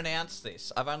how to it's- pronounce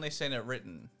this. I've only seen it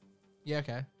written. Yeah.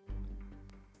 Okay.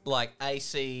 Like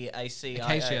acacia.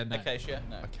 Acacia, no. Acacia.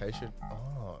 No. Acacia.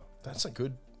 Oh, that's a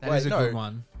good. That is a good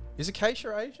one. Is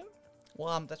acacia Asian?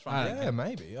 Well, that's what I I'm don't thinking. Yeah,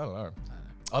 maybe. I don't know.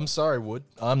 I'm sorry, Wood.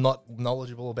 I'm not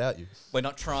knowledgeable about you. We're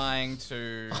not trying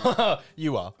to.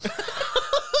 You are.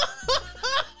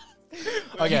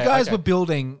 You guys were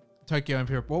building Tokyo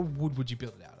Imperial. What wood would you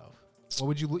build it out of? What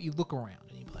would you look around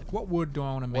and you'd be like, what wood do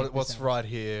I want to make? What's this out right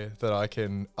here that I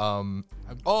can?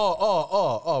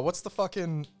 What's the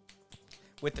fucking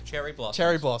With the cherry blossom.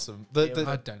 cherry blossom? of?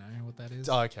 I don't know what that is.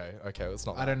 Okay. It's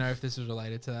not. I don't know if this is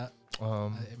related to that.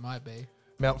 Um, It might be.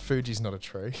 Mount Fuji's not a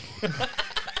tree. Do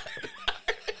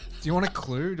you want a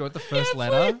clue? Do you want the first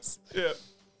letter? Yeah.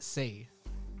 C.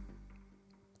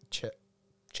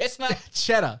 Chestnut.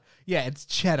 Cheddar. Yeah, it's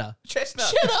cheddar.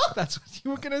 Chestnut. That's what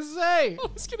you were gonna say. I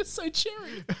was gonna say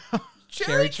cherry.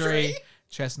 Cherry tree,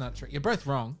 chestnut tree. You're both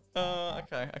wrong.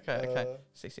 Okay.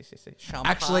 See. Champagne.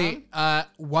 Actually,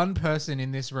 one person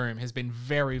in this room has been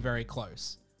very, very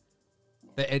close.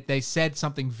 They said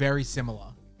something very similar,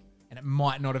 and it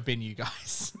might not have been you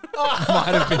guys. It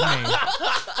might have been me.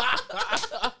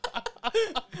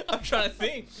 I'm trying to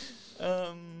think.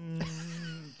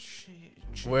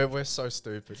 We're so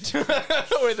stupid.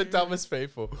 We're the dumbest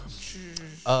people.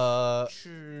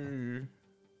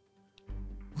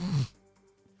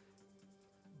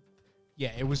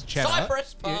 Yeah, it was cheddar.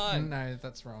 Cypress pine. No,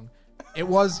 that's wrong. It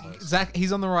was Zach.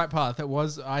 He's on the right path. It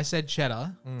was. I said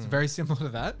cheddar. It's very similar to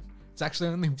that. It's actually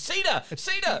only. Cedar.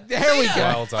 There we go.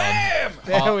 Well done. Bam!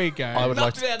 There we go. I would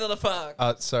like Knocked it out of the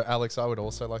park. So, Alex, I would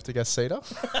also like to guess cedar.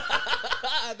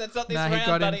 That's not this Nah, he round,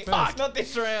 got in buddy. first. Fuck, not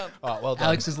this round. Oh, well done.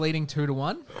 Alex is leading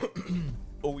 2-1.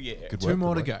 Oh yeah. Good Two work,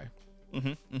 more to good go.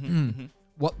 work.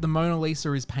 What the Mona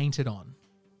Lisa is painted on?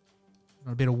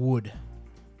 A bit of wood.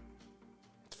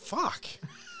 Fuck.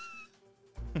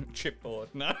 Chipboard.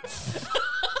 No.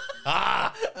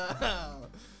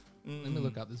 Let me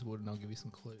look up this wood and I'll give you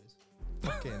some clues.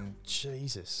 Fucking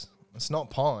Jesus. It's not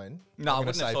pine. No, I I'm gonna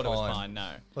wouldn't have say thought it was pine. No.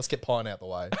 Let's get pine out the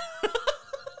way.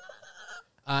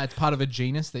 It's part of a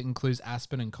genus that includes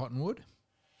aspen and cottonwood.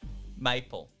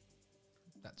 Maple.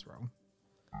 That's wrong.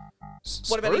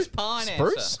 What about his pine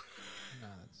Spruce? answer? No,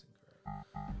 that's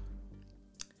incorrect.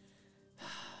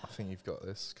 I think you've got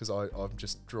this because I'm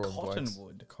just drawing blanks.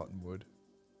 Cottonwood. Cottonwood.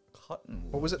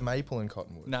 Cottonwood. What was it? Maple and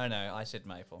cottonwood. No, I said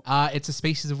maple. It's a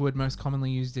species of wood most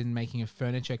commonly used in making of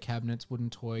furniture, cabinets, wooden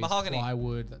toys, Mahogany.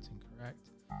 plywood. That's incorrect.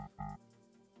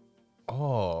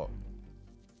 Oh.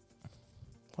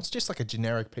 What's just like a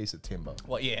generic piece of timber?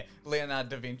 Well, yeah. Leonardo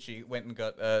da Vinci went and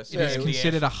got It is MDF.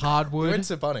 considered a We hardwood. went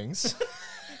to Bunnings.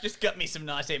 Just got me some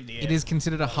nice MDF. It is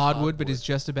considered a hardwood, but is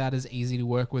just about as easy to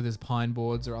work with as pine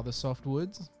boards or other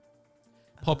softwoods.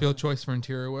 Popular choice for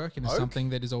interior work and is Oak? something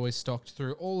that is always stocked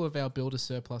through all of our builder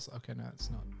surplus. Okay, no, it's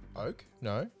not. Oak?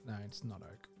 No. No, it's not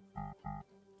oak.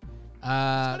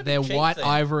 gotta be They're cheap white then.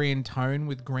 ivory in tone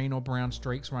with green or brown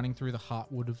streaks running through the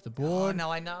heartwood of the Oh, board.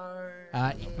 no, I know.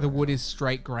 The wood is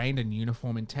straight grained and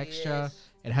uniform in texture. Yes.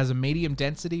 It has a medium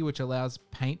density, which allows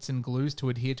paints and glues to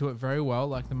adhere to it very well,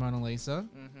 like the Mona Lisa.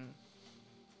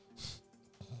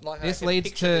 Like, This I can leads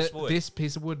picture to wood. this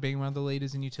piece of wood being one of the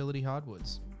leaders in utility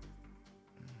hardwoods.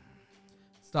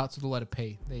 Starts with the letter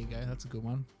P. There you go. That's a good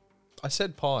one. I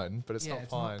said pine, but it's yeah, not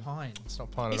it's pine. not pine. It's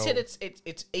not pine He at said all.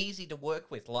 it's easy to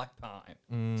work with, like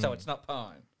pine. So it's not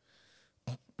pine.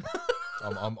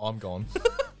 I'm gone.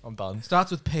 I'm done.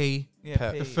 Starts with P.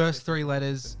 Yeah, The first three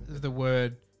letters of the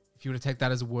word, if you were to take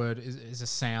that as a word, is a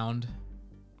sound.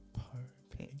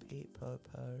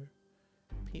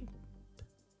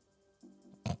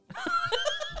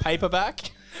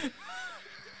 Paperback.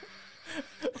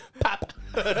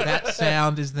 That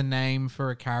sound is the name for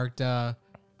a character,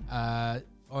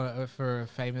 or for a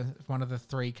famous one of the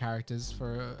three characters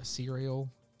for a cereal.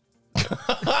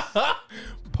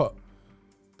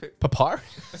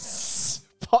 Papyrus.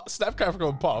 Pop, Snapcrackle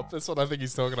and Pop. That's what I think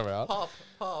he's talking about.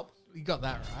 Pop. You got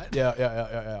that right.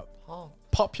 Yeah. Pop.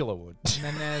 Popular wood. And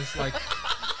then there's like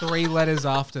three letters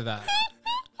after that.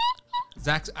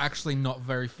 Zach's actually not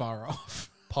very far off.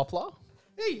 Poplar.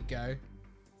 There you go.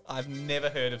 I've never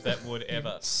heard of that wood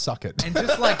ever. Suck it. And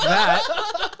just like that,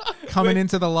 coming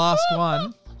into the last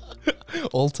one.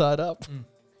 All tied up.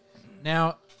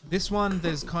 Now, this one,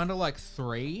 there's kind of like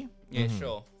three. Yeah,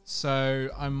 sure. So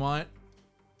I might,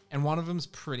 and one of them's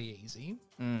pretty easy.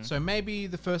 So maybe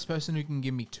the first person who can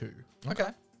give me two. Okay.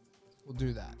 We'll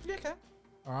do that. Yeah, okay.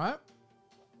 All right.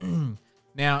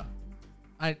 Now,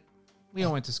 we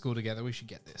all went to school together. We should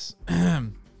get this.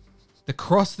 The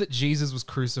cross that Jesus was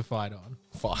crucified on.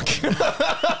 Fuck.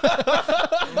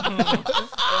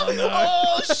 Oh, no.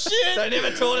 Oh, shit. They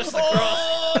never taught us the cross.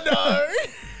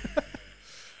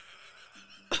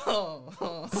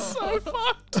 Oh, no. So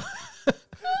fucked.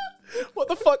 What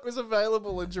the fuck was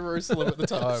available in Jerusalem at the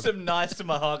time? Some nice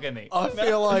mahogany. I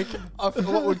feel like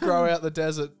what would grow out the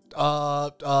desert.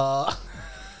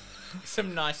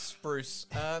 Some nice spruce.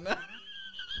 No.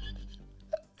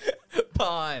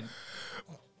 Pine.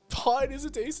 Pine is a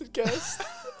decent guess.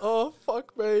 Oh,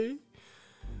 fuck me.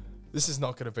 This is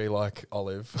not going to be like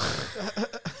olive.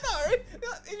 No,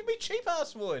 it'd be cheap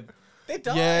ass wood. They're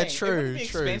dying. Yeah, It true, wouldn't be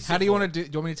true. expensive How do you want wood. to do?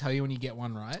 Do you want me to tell you when you get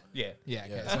one right? Yeah. Yeah.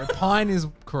 Okay. Yeah. So pine is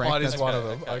correct. Pine is That's one of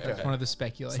them. okay, Okay. okay. one of the So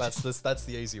speculations. that's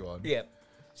the easy one. Yeah.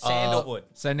 Sandalwood.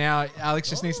 So now Alex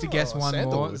just needs to guess Oh, one more.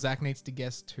 sandalwood. Zach needs to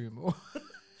guess two more.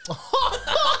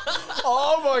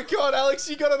 Oh my god, Alex,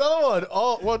 you got another one.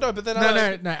 Oh, well, no, but then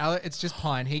no, Alex, it's just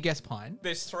pine. He guessed pine.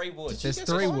 There's 3 woods. There's guess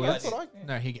 3 pine? woods. That's what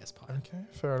No, he guessed pine. Okay,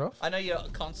 fair enough. I know you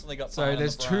constantly got So pine on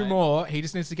there's the 2 brain. more. He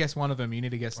just needs to guess one of them. You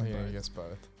need to guess Oh, them yeah, both. yes,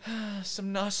 both.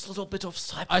 Some nice little bit of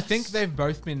cypress. I think they've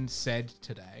both been said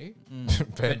today,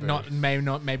 but Bamboo.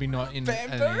 maybe not in an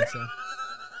Bamboo? answer.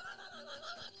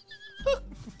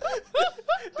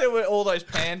 There were all those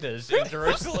pandas in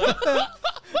Jerusalem.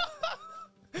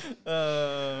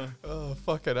 Oh,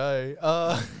 fucking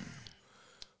A.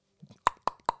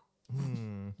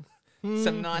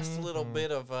 Some nice little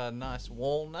bit of nice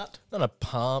walnut. Not a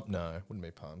palm. No, wouldn't be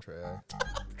a palm tree. Eh?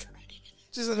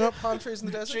 Just there not palm trees in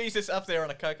the desert? Jesus up there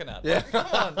on a coconut. Yeah. Come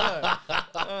on,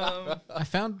 no. I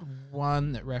found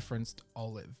one that referenced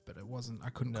olive, but it wasn't. I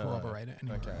couldn't corroborate it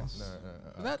anywhere Okay. else. No.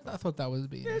 But that I thought that would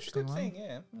be an Yeah, it's a interesting good one. thing,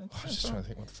 yeah. I was just trying to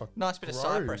think what the fuck. Nice bit of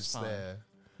cypress grows pine. there.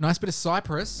 Nice bit of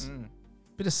cypress.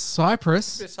 Bit of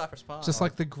cypress. Bit of cypress pine. Just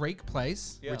like the Greek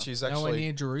place. Yeah. Which is Nowhere actually.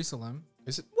 near Jerusalem.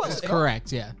 Is it? Well, is That's it-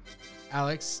 correct, yeah.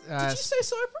 Alex, Did you say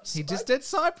Cyprus? he just did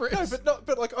Cyprus. No,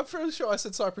 but like I'm pretty sure I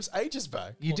said Cyprus ages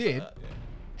back. You did. yeah.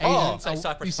 Oh. Asian- Say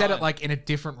Cyprus you said pine. it like in a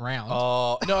different round.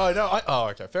 Oh no.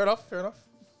 Okay, fair enough.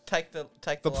 Take the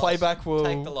The loss. playback will-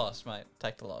 Take the loss, mate.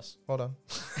 Take the loss. Well done.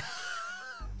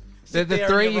 the there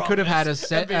in 3 your you could have had a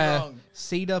wrongness and be wrong.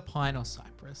 cedar, pine, or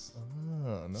cypress.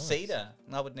 Oh, nice. Cedar.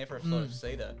 I would never have thought of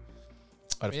cedar.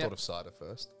 I'd have Yeah. thought of cider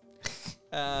first.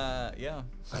 Yeah.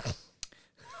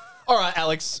 All right,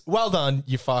 Alex. Well done,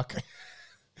 you fuck.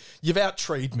 You've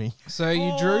out-treed me. So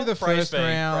you drew the Praise first be, praise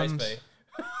round. be.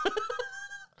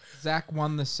 Zach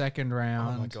won the second Oh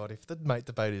round. my god, if the mate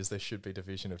debate is there should be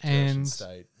division of church And- and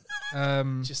state.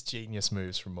 Um, Just genius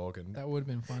moves from Morgan. that would have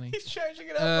been funny. He's changing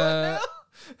it up right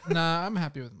now. Nah, I'm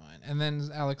happy with mine. And then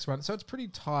Alex won. So it's pretty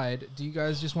tied. Do you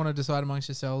guys just want to decide amongst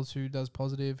yourselves who does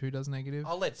positive, who does negative?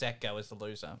 I'll let Zach go as the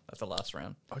loser at the last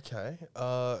round. Okay.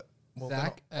 Well,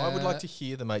 Zach, then I would like to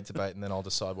hear the mate debate and then I'll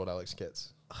decide what Alex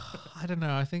gets. I don't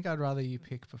know. I think I'd rather you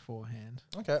pick beforehand.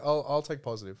 Okay, I'll take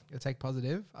positive. You'll take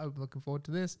positive. I'm looking forward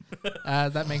to this.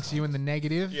 That makes you in the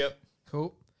negative. Yep.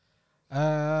 Cool.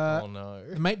 Oh no.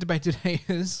 The mate debate today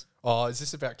is Oh, is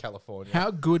this about California? how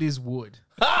good is wood?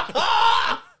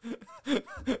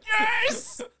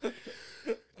 Yes!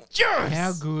 Yes!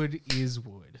 How good is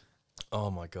wood? Oh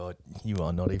my god, you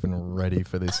are not even ready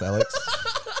for this, Alex.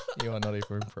 You are not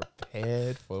even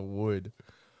prepared for wood.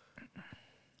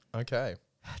 Okay.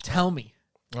 Tell me.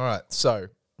 All right. So,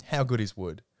 how good is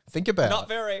wood? Think about Not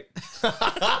very.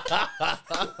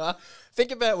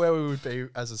 think about where we would be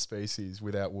as a species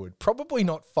without wood. Probably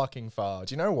not fucking far.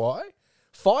 Do you know why?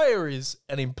 Fire is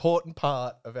an important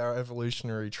part of our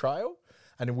evolutionary trail,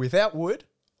 and without wood,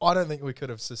 I don't think we could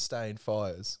have sustained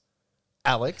fires.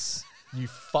 Alex, you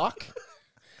fuck.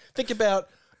 Think about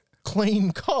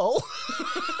clean coal,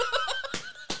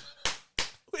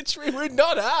 which we would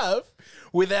not have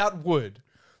without wood.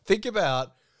 Think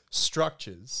about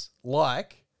structures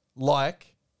like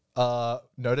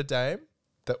Notre Dame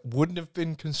that wouldn't have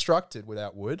been constructed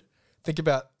without wood. Think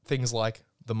about things like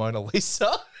the Mona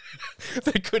Lisa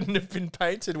that couldn't have been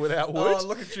painted without wood. Oh,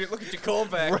 look at you! Look at your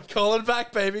callback. We're calling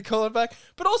back, baby, calling back.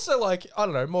 But also, like, I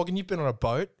don't know, Morgan, you've been on a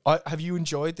boat. Have you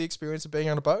enjoyed the experience of being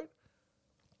on a boat?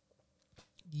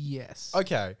 Yes.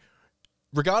 Okay.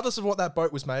 Regardless of what that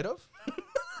boat was made of,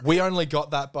 we only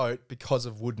got that boat because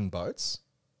of wooden boats.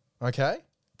 Okay?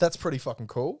 That's pretty fucking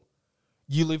cool.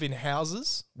 You live in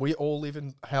houses. We all live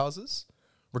in houses.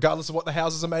 Regardless of what the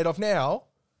houses are made of now,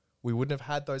 we wouldn't have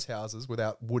had those houses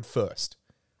without wood first.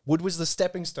 Wood was the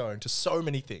stepping stone to so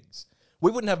many things.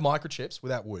 We wouldn't have microchips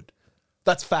without wood.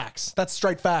 That's facts. That's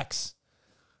straight facts.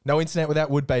 No internet without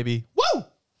wood, baby. Woo!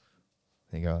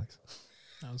 There you go, Alex.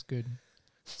 That was good.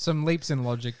 Some leaps in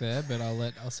logic there, but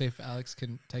I'll see if Alex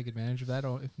can take advantage of that,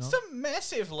 or if not. Some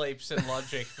massive leaps in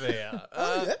logic there.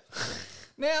 Yeah.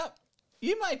 Now,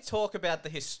 you may talk about the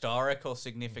historical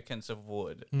significance of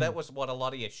wood. That was what a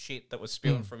lot of your shit that was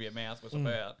spewing from your mouth was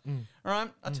about. All right,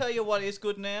 I'll tell you what is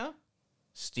good now.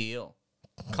 Steel.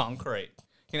 Concrete.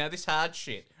 You know, this hard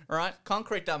shit. All right?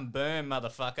 Concrete done burn,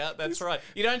 motherfucker. That's right.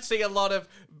 You don't see a lot of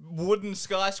wooden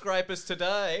skyscrapers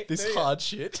today. This do you? hard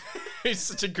shit is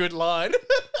such a good line.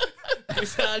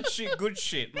 This hard shit, good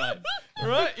shit, mate.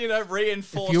 Right? You know,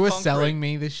 reinforced If you were concrete. selling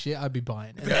me this shit, I'd be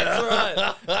buying it.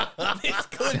 That's right. This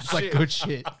good It's shit. like good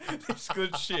shit. This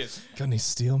good shit. Got any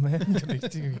steel, man?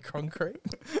 Got any concrete?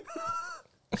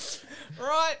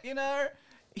 Right, you know,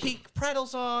 he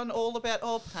prattles on all about,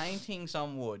 paintings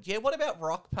on wood. Yeah, what about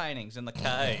rock paintings in the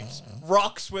caves?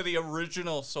 Rocks were the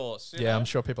original source. You Yeah, know? I'm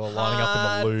sure people are lining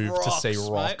up in the Louvre to see mate.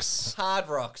 rocks. Hard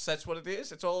rocks, that's what it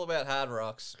is. It's all about hard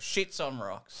rocks. Shits on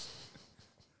rocks.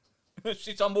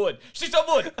 Shits on wood. Shits on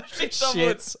wood. Shits on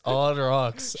wood. Shits on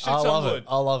rocks. Shits I on love wood. it.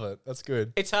 I love it. That's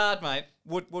good. It's hard, mate.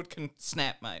 Wood can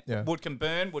snap, mate. Yeah. Wood can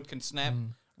burn, wood can snap.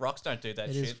 Rocks don't do that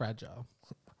It shit. is fragile.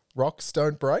 Rocks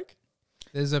don't break?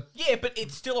 There's Yeah, but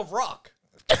it's still a rock.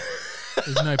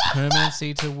 no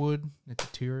permanency to wood. It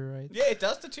deteriorates. Yeah, it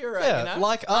does deteriorate, Yeah, you know?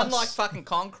 like us. Unlike fucking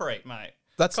concrete, mate.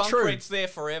 That's true. Concrete's there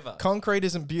forever. Concrete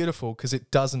isn't beautiful because it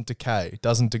doesn't decay,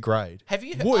 doesn't degrade. Have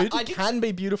you- Wood I did can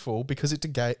be beautiful because it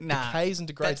Nah, decays and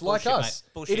degrades that's like bullshit, us.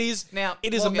 mate. Bullshit. It is Now,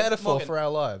 it is Morgan, a metaphor Morgan, for our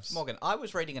lives. Morgan, I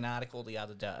was reading an article the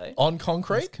other day On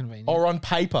concrete That's convenient. or on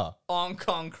paper? on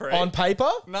concrete. On paper?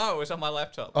 No, it was on my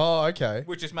laptop, Oh, okay.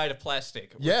 which is made of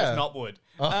plastic, which Yeah. is not wood.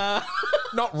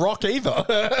 Not rock either.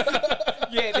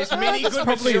 Yeah, there's many good There's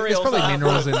materials. probably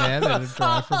minerals in there that are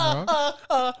derived from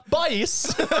rock.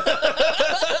 Bias.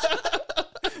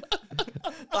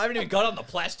 I haven't even got on the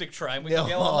plastic train. We can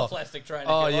Yeah. go on the plastic train.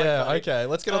 Oh if you like, yeah, buddy. okay.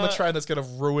 Let's get on the train that's going to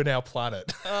ruin our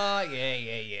planet. Oh yeah,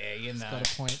 you know.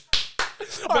 Got a point.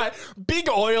 All right, Big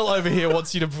Oil over here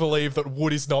wants you to believe that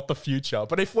wood is not the future.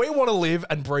 But if we want to live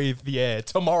and breathe the air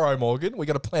tomorrow, Morgan, we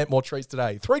got to plant more trees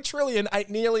today. 3 trillion ain't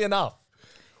nearly enough.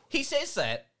 He says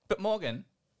that, but Morgan,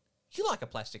 you like a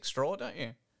plastic straw, don't you?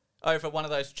 Over one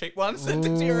of those cheap ones that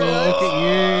deteriorate. Look at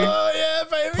you. Oh yeah,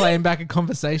 baby. Playing back a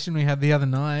conversation we had the other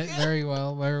night. Very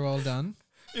well done.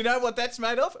 You know what that's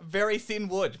made of? Very thin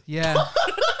wood. Yeah.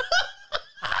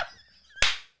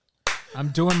 I'm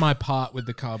doing my part with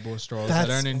the cardboard straws. That's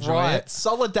I don't enjoy right. it.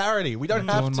 Solidarity. We don't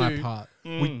have Doing to. my part.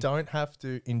 We don't have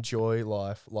to enjoy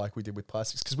life like we did with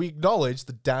plastics because we acknowledge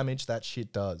the damage that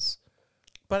shit does.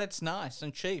 But it's nice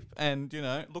and cheap and, you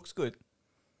know, it looks good.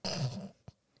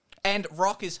 And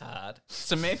rock is hard.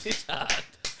 Cement is hard.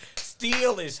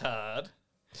 Steel is hard.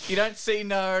 You don't see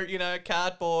no, you know,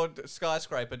 cardboard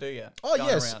skyscraper, do you? Oh, Going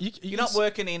yes. around. You You're can not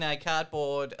working in a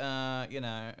cardboard, you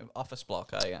know, office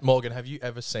block, are you? Morgan, have you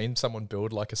ever seen someone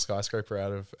build like a skyscraper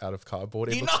out of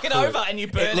cardboard? You looks knock it cool. over and you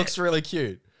burn It it. looks really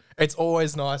cute. It's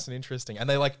always nice and interesting, and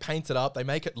they like paint it up. They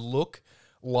make it look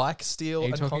like steel Are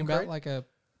you and talking concrete. about like a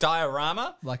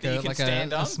Diorama that you can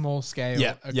stand on. small scale?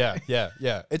 yeah, Okay.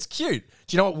 yeah. It's cute.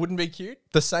 Do you know what wouldn't be cute?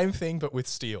 The same thing, but with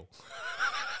steel.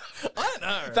 I don't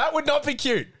know. That would not be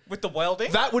cute. With the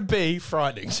welding? That would be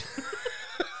frightening.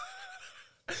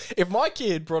 If my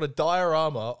kid brought a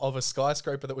diorama of a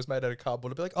skyscraper that was made out of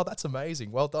cardboard, I'd be like, oh, that's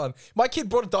amazing. Well done. My kid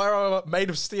brought a diorama made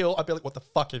of steel. I'd be like, what the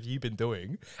fuck have you been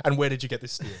doing? And where did you get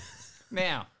this steel?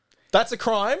 Now, That's a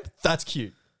crime. That's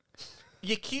cute.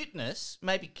 your cuteness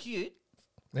may be cute,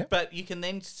 Yeah. but you can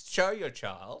then show your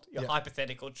child, your Yeah.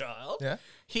 hypothetical child, Yeah.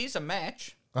 here's a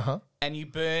match, Uh-huh. and you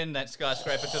burn that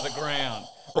skyscraper to the ground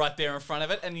right there in front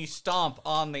of it, and you stomp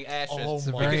on the ashes Oh It's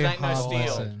a my because very ain't no hard steel.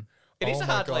 lesson. It is Oh a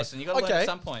my hard God. lesson. You got to learn at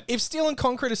some point. If steel and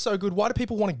concrete is so good, why do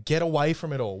people want to get away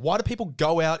from it all? Why do people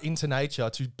go out into nature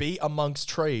to be amongst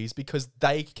trees because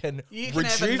they can You can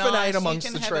have a rejuvenate nice, amongst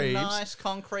you can the have trees? a nice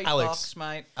concrete Alex, box,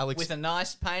 mate, Alex. with a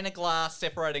nice pane of glass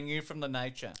separating you from the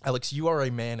nature. Alex, you are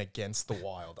a man against the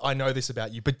wild. I know this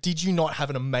about you, but did you not have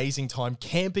an amazing time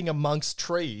camping amongst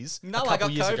trees No, a I couple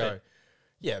got years COVID. ago?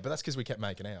 Yeah, but that's because we kept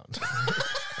making out.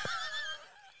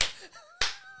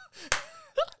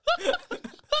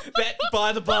 That,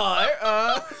 by the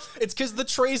by, It's because the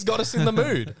trees got us in the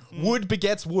mood. Wood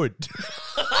begets wood.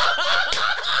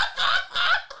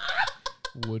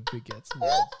 Wood begets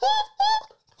wood.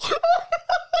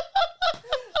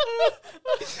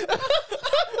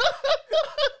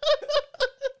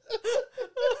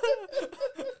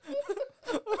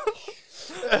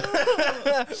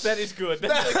 that is good.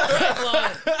 That's a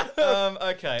great line.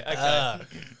 Okay.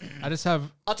 I just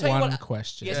have I'll tell you one what-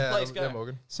 question. Yes, please go. Yeah,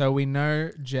 Morgan. So we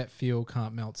know jet fuel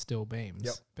can't melt steel beams,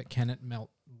 Yep. but can it melt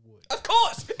wood? Of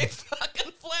course, it's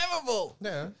fucking flammable.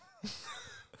 Yeah.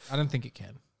 I don't think it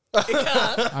can. It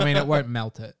can't. I mean, it won't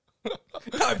melt it.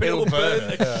 No, but it'll burn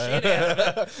the shit out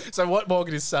of it. So what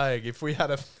Morgan is saying, if we had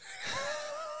a...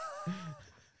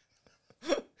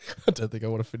 I don't think I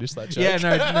want to finish that joke. Yeah,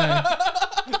 no.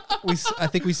 I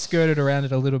think we skirted around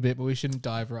it a little bit, but we shouldn't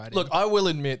dive right in. Look, I will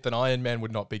admit that Iron Man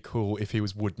would not be cool if he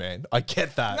was Woodman. I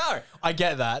get that. No. I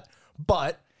get that.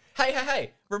 But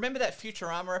Hey. Remember that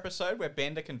Futurama episode where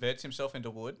Bender converts himself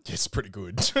into wood? it's pretty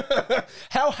good.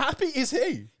 How happy is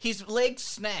he? His legs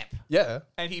snap Yeah.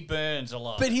 and he burns a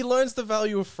lot. But he learns the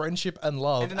value of friendship and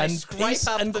love and and, then they scrape peace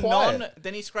up and the quiet.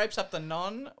 then he scrapes up the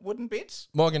non-wooden bits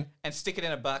Morgan, and stick it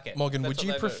in a bucket. Morgan, That's would you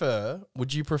what they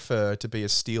do. prefer to be a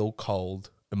steel cold,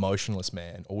 emotionless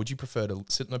man, or would you prefer to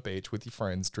sit on a beach with your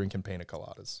friends drinking pina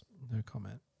coladas? No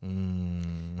comment.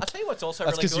 I'll tell you what's also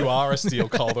That's really because good. you are a steel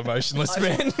cold, emotionless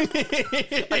man.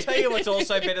 I tell you what's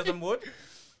also better than wood.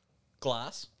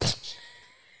 Glass.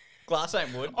 Glass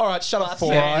ain't wood. All right, shut up, Glass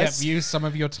Four ain't- Eyes. Use some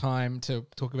of your time to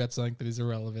talk about something that is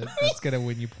irrelevant. That's going to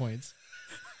win you points.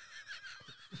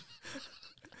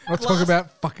 I'll talk Glass-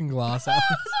 about fucking glass. Alex.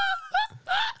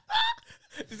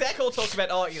 Zach all talks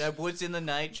about, woods in the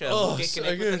nature. Oh, Get so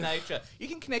connect with good. the nature. You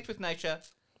can connect with nature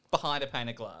behind a pane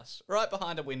of glass, right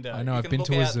behind a window. I know, You I've can been look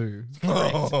to a out- zoo.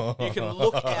 Correct. You can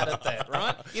look out at that,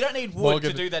 right? You don't need wood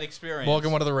Morgan- to do that experience.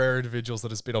 Morgan, one of the rare individuals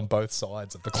that has been on both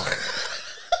sides of the glass.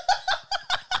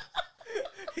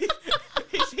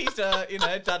 he's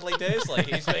Dudley Dursley.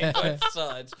 He's been both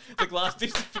sides. The glass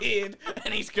disappeared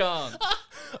and he's gone.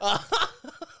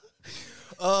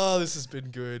 Oh, this has been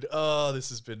good. Oh, this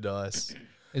has been nice.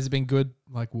 Has it been good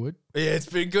like wood? Yeah, it's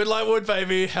been good like wood,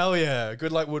 baby. Hell yeah.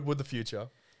 Good like wood with the future.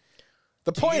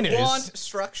 The point you is... want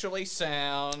structurally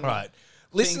sound Right. things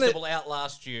Listen that to, will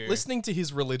outlast you. listening to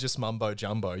his religious mumbo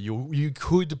jumbo, you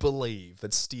could believe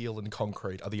that steel and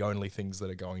concrete are the only things that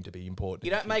are going to be important.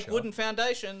 You in don't the make future. wooden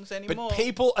foundations anymore. But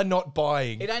people are not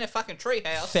buying It ain't a fucking tree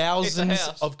house. thousands it's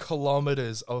a house. of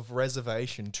kilometers of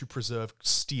reservation to preserve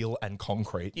steel and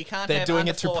concrete. You can't They're have doing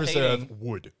it to underfloor preserve heating.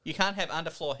 wood. You can't have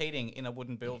underfloor heating in a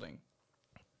wooden building.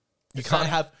 You The can't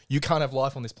same- have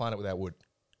life on this planet without wood.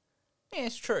 Yeah,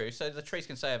 it's true. So the trees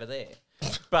can stay over there.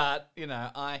 But,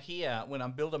 I hear when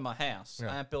I'm building my house,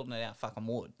 Yeah. I ain't building it out fucking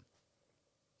wood.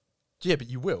 Yeah, but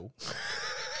you will.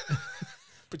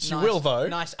 But you Nice- will though.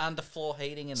 Nice underfloor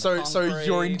heating in the So concrete.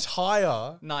 your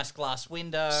entire Nice glass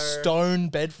window. stone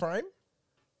bed frame.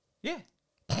 Yeah.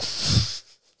 That's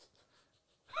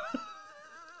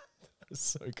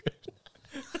so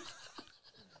good.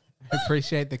 I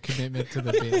appreciate the commitment to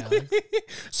the bit, Alex.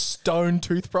 Stone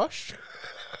toothbrush.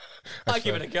 I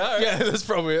give it a go. Yeah, that's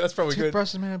probably good.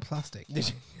 Toothbrush is made of plastic.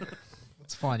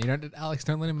 It's fine. Alex,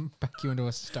 don't let him back you into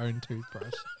a stone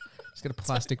toothbrush. Just get a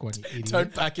plastic one, you idiot.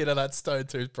 Don't back into that stone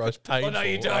toothbrush. Painful. Oh, no,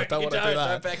 you don't. I don't You want to do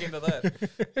that. Don't back into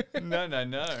that.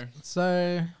 No.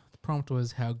 So the prompt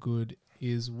was how good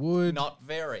is wood? Not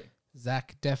very.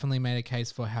 Zach definitely made a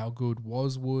case for how good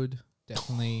was wood.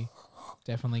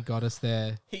 Definitely got us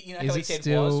there. How Is he it said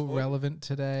still was wood? relevant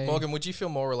today? Morgan, would you feel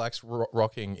more relaxed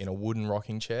rocking in a wooden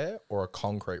rocking chair or a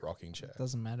concrete rocking chair?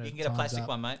 Doesn't matter. You can get a Time's plastic up.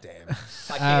 one, mate. Damn.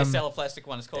 IKEA sell a plastic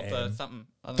one. It's called the Damn. something.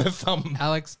 I don't know. The thumb.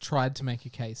 Alex tried to make a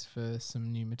case for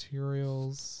some new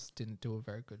materials. Didn't do a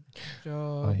very good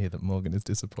job. hear that Morgan is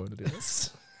disappointed in us.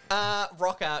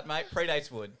 Rock art, mate.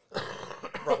 Predates wood.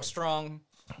 Rock strong.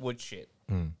 Wood shit.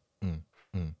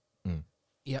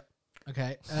 Yep.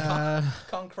 Okay.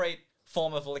 Concrete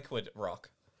form of liquid rock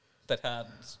that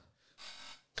hardens.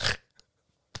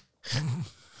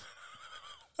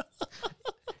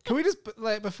 Can we just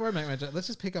before I make my joke, let's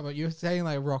just pick up what you're saying.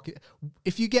 Like rock,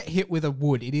 if you get hit with a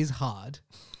wood, it is hard.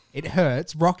 It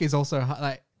hurts. Rock is also hard.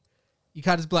 Like you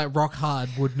can't just be like rock hard.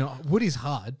 Wood not. Wood is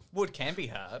hard. Wood can be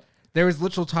hard. There is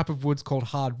literal type of woods called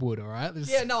hardwood. All right.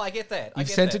 Yeah, no, I get that. You've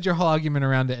centered your whole argument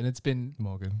around it, and it's been.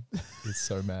 Morgan is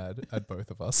so mad at both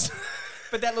of us.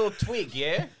 But that little twig,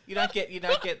 yeah, you don't get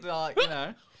like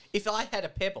if I had a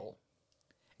pebble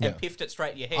and Yeah. piffed it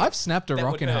straight in your head, I've snapped a that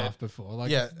rock would in hurt. half before.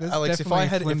 Like, Yeah, there's Alex, if definitely I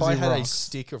had flimsy a rocks.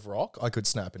 stick of rock, I could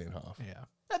snap it in half. Yeah.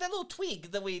 No, that little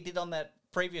twig that we did on that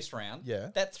previous round, Yeah.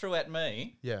 that threw at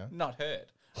me, Yeah. not hurt.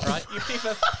 Right? You piff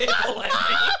a pebble at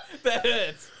me, that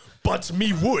hurts. But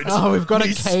me wood. Oh, we've got a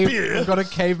me cave. spear, We've got a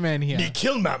caveman here. me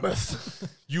kill mammoth.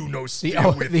 You know The,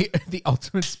 spear with the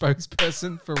ultimate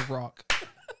spokesperson for rock.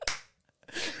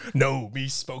 no me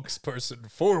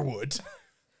spokesperson for wood.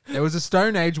 There was a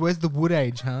Stone Age. Where's the Wood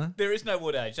Age, huh? There is no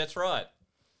wood age. That's right.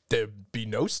 There'd be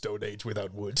no Stone Age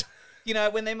without wood. You know,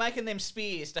 when they're making them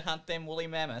spears to hunt them woolly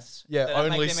mammoths. Yeah, they don't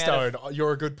only make them out stone.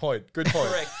 You're a good point. Good point.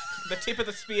 Correct. The tip of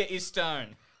the spear is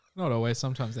stone. Not always.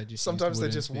 Sometimes they just. Sometimes they're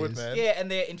use just wooden wood, spears. man. Yeah, and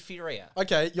they're inferior.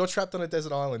 Okay, you're trapped on a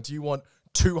desert island. Do you want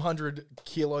 200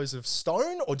 kilos of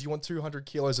stone or do you want 200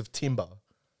 kilos of timber?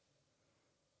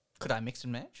 Could I mix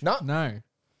and match? No. No,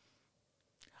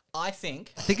 I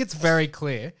think I think it's very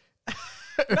clear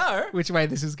no. which way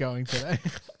this is going today.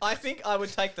 I think I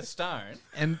would take the stone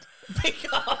And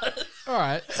because all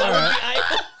right, I all would right.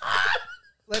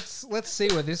 be able, Let's see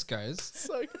where this goes.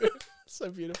 So good. So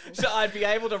beautiful. so I'd be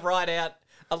able to write out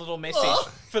a little message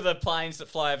for the planes that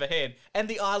fly overhead, and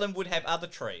the island would have other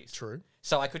trees. True.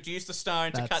 So I could use the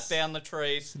stone to cut That's- down the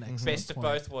trees. an excellent Best of point.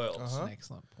 both worlds. That's an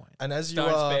excellent point. And as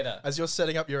Stone's you're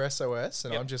setting up your SOS,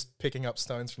 and Yep. I'm just picking up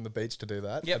stones from the beach to do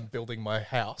that, Yep. and building my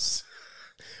house,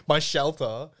 my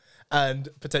shelter, and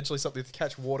potentially something to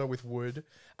catch water with wood,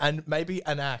 and maybe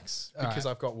an axe because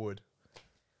right. I've got wood.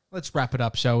 Let's wrap it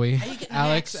up, shall we? How you getting an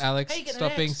Alex, axe? Alex, How you getting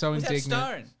stop an being axe so without indignant.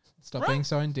 Stone? Stop Right? being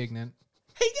so indignant.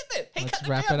 How you getting it? How you Let's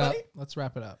cutting wrap down, it up. buddy? Let's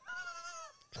wrap it up.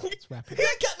 Let's wrap it You're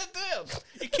up. cutting it down.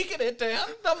 You're kicking it down.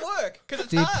 Doesn't work because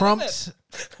it's The hard, isn't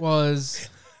prompt was it?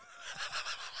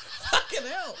 Fucking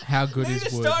hell. how good Need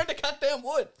is a wood? stone to cut down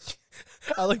wood.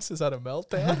 Alex has had a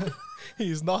meltdown.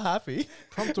 He's not happy.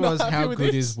 Prompt Not was happy how with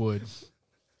good this. is wood?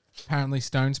 Apparently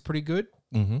stone's pretty good,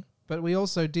 Mm-hmm. but we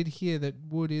also did hear that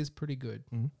wood is pretty good.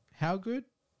 How good?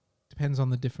 Depends on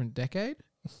the different decade,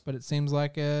 but it seems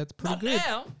like it's pretty Not good.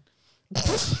 now.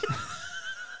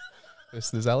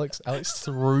 There's Alex. Alex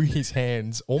threw his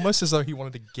hands almost as though he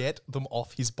wanted to get them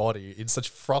off his body in such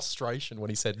frustration when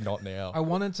he said "not now." I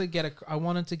wanted to get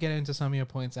into some of your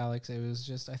points, Alex. It was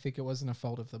just I think it wasn't a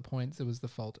fault of the points. It was the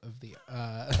fault of the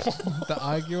the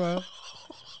arguer.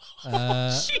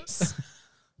 Jeez.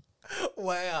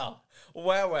 Wow.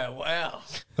 Wow.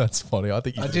 That's funny. I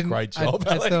think you did a great job,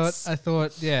 Alex. I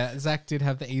thought, yeah, Zach did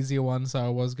have the easier one, so I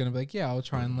was gonna be like, yeah, I'll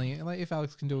try and lean. Like, if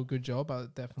Alex can do a good job, I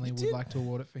definitely would like to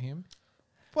award it for him.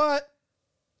 But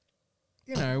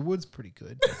you know, wood's pretty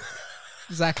good.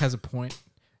 Zach has a point.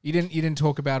 You didn't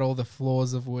talk about all the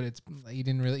flaws of wood.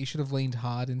 You should have leaned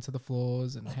hard into the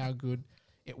flaws and how good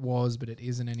it was, but it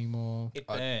isn't anymore. It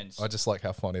burns. I just like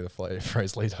how funny the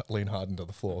phrase "lean hard into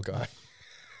the floor" guy.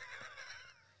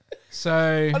 So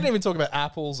I didn't even talk about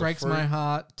apples. breaks or fruit. my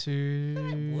heart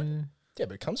to Yeah,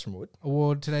 but it comes from wood.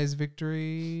 award today's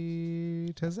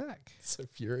victory to Zach. So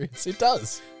furious. It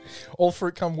does. All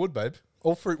fruit come wood, babe.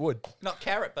 All fruit wood. Not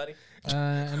carrot, buddy.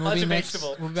 And we'll Large be a next.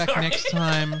 vegetable. We'll be back Sorry. next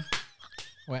time,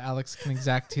 where Alex can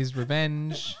exact his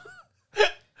revenge,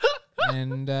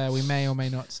 and we may or may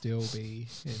not still be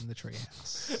in the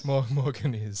treehouse.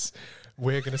 Morgan is.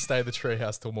 We're going to stay at the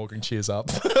treehouse till Morgan cheers up.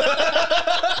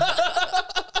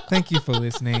 Thank you for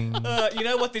listening. You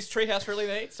know what this treehouse really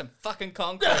needs? Some fucking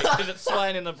concrete because it's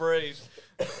swaying in the breeze.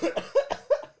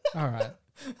 All right.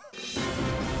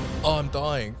 Oh, I'm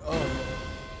dying. Oh.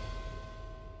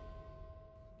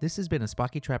 This has been a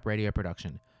Spiky Trap Radio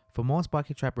production. For more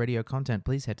Spiky Trap Radio content,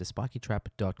 please head to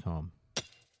spikytrap.com.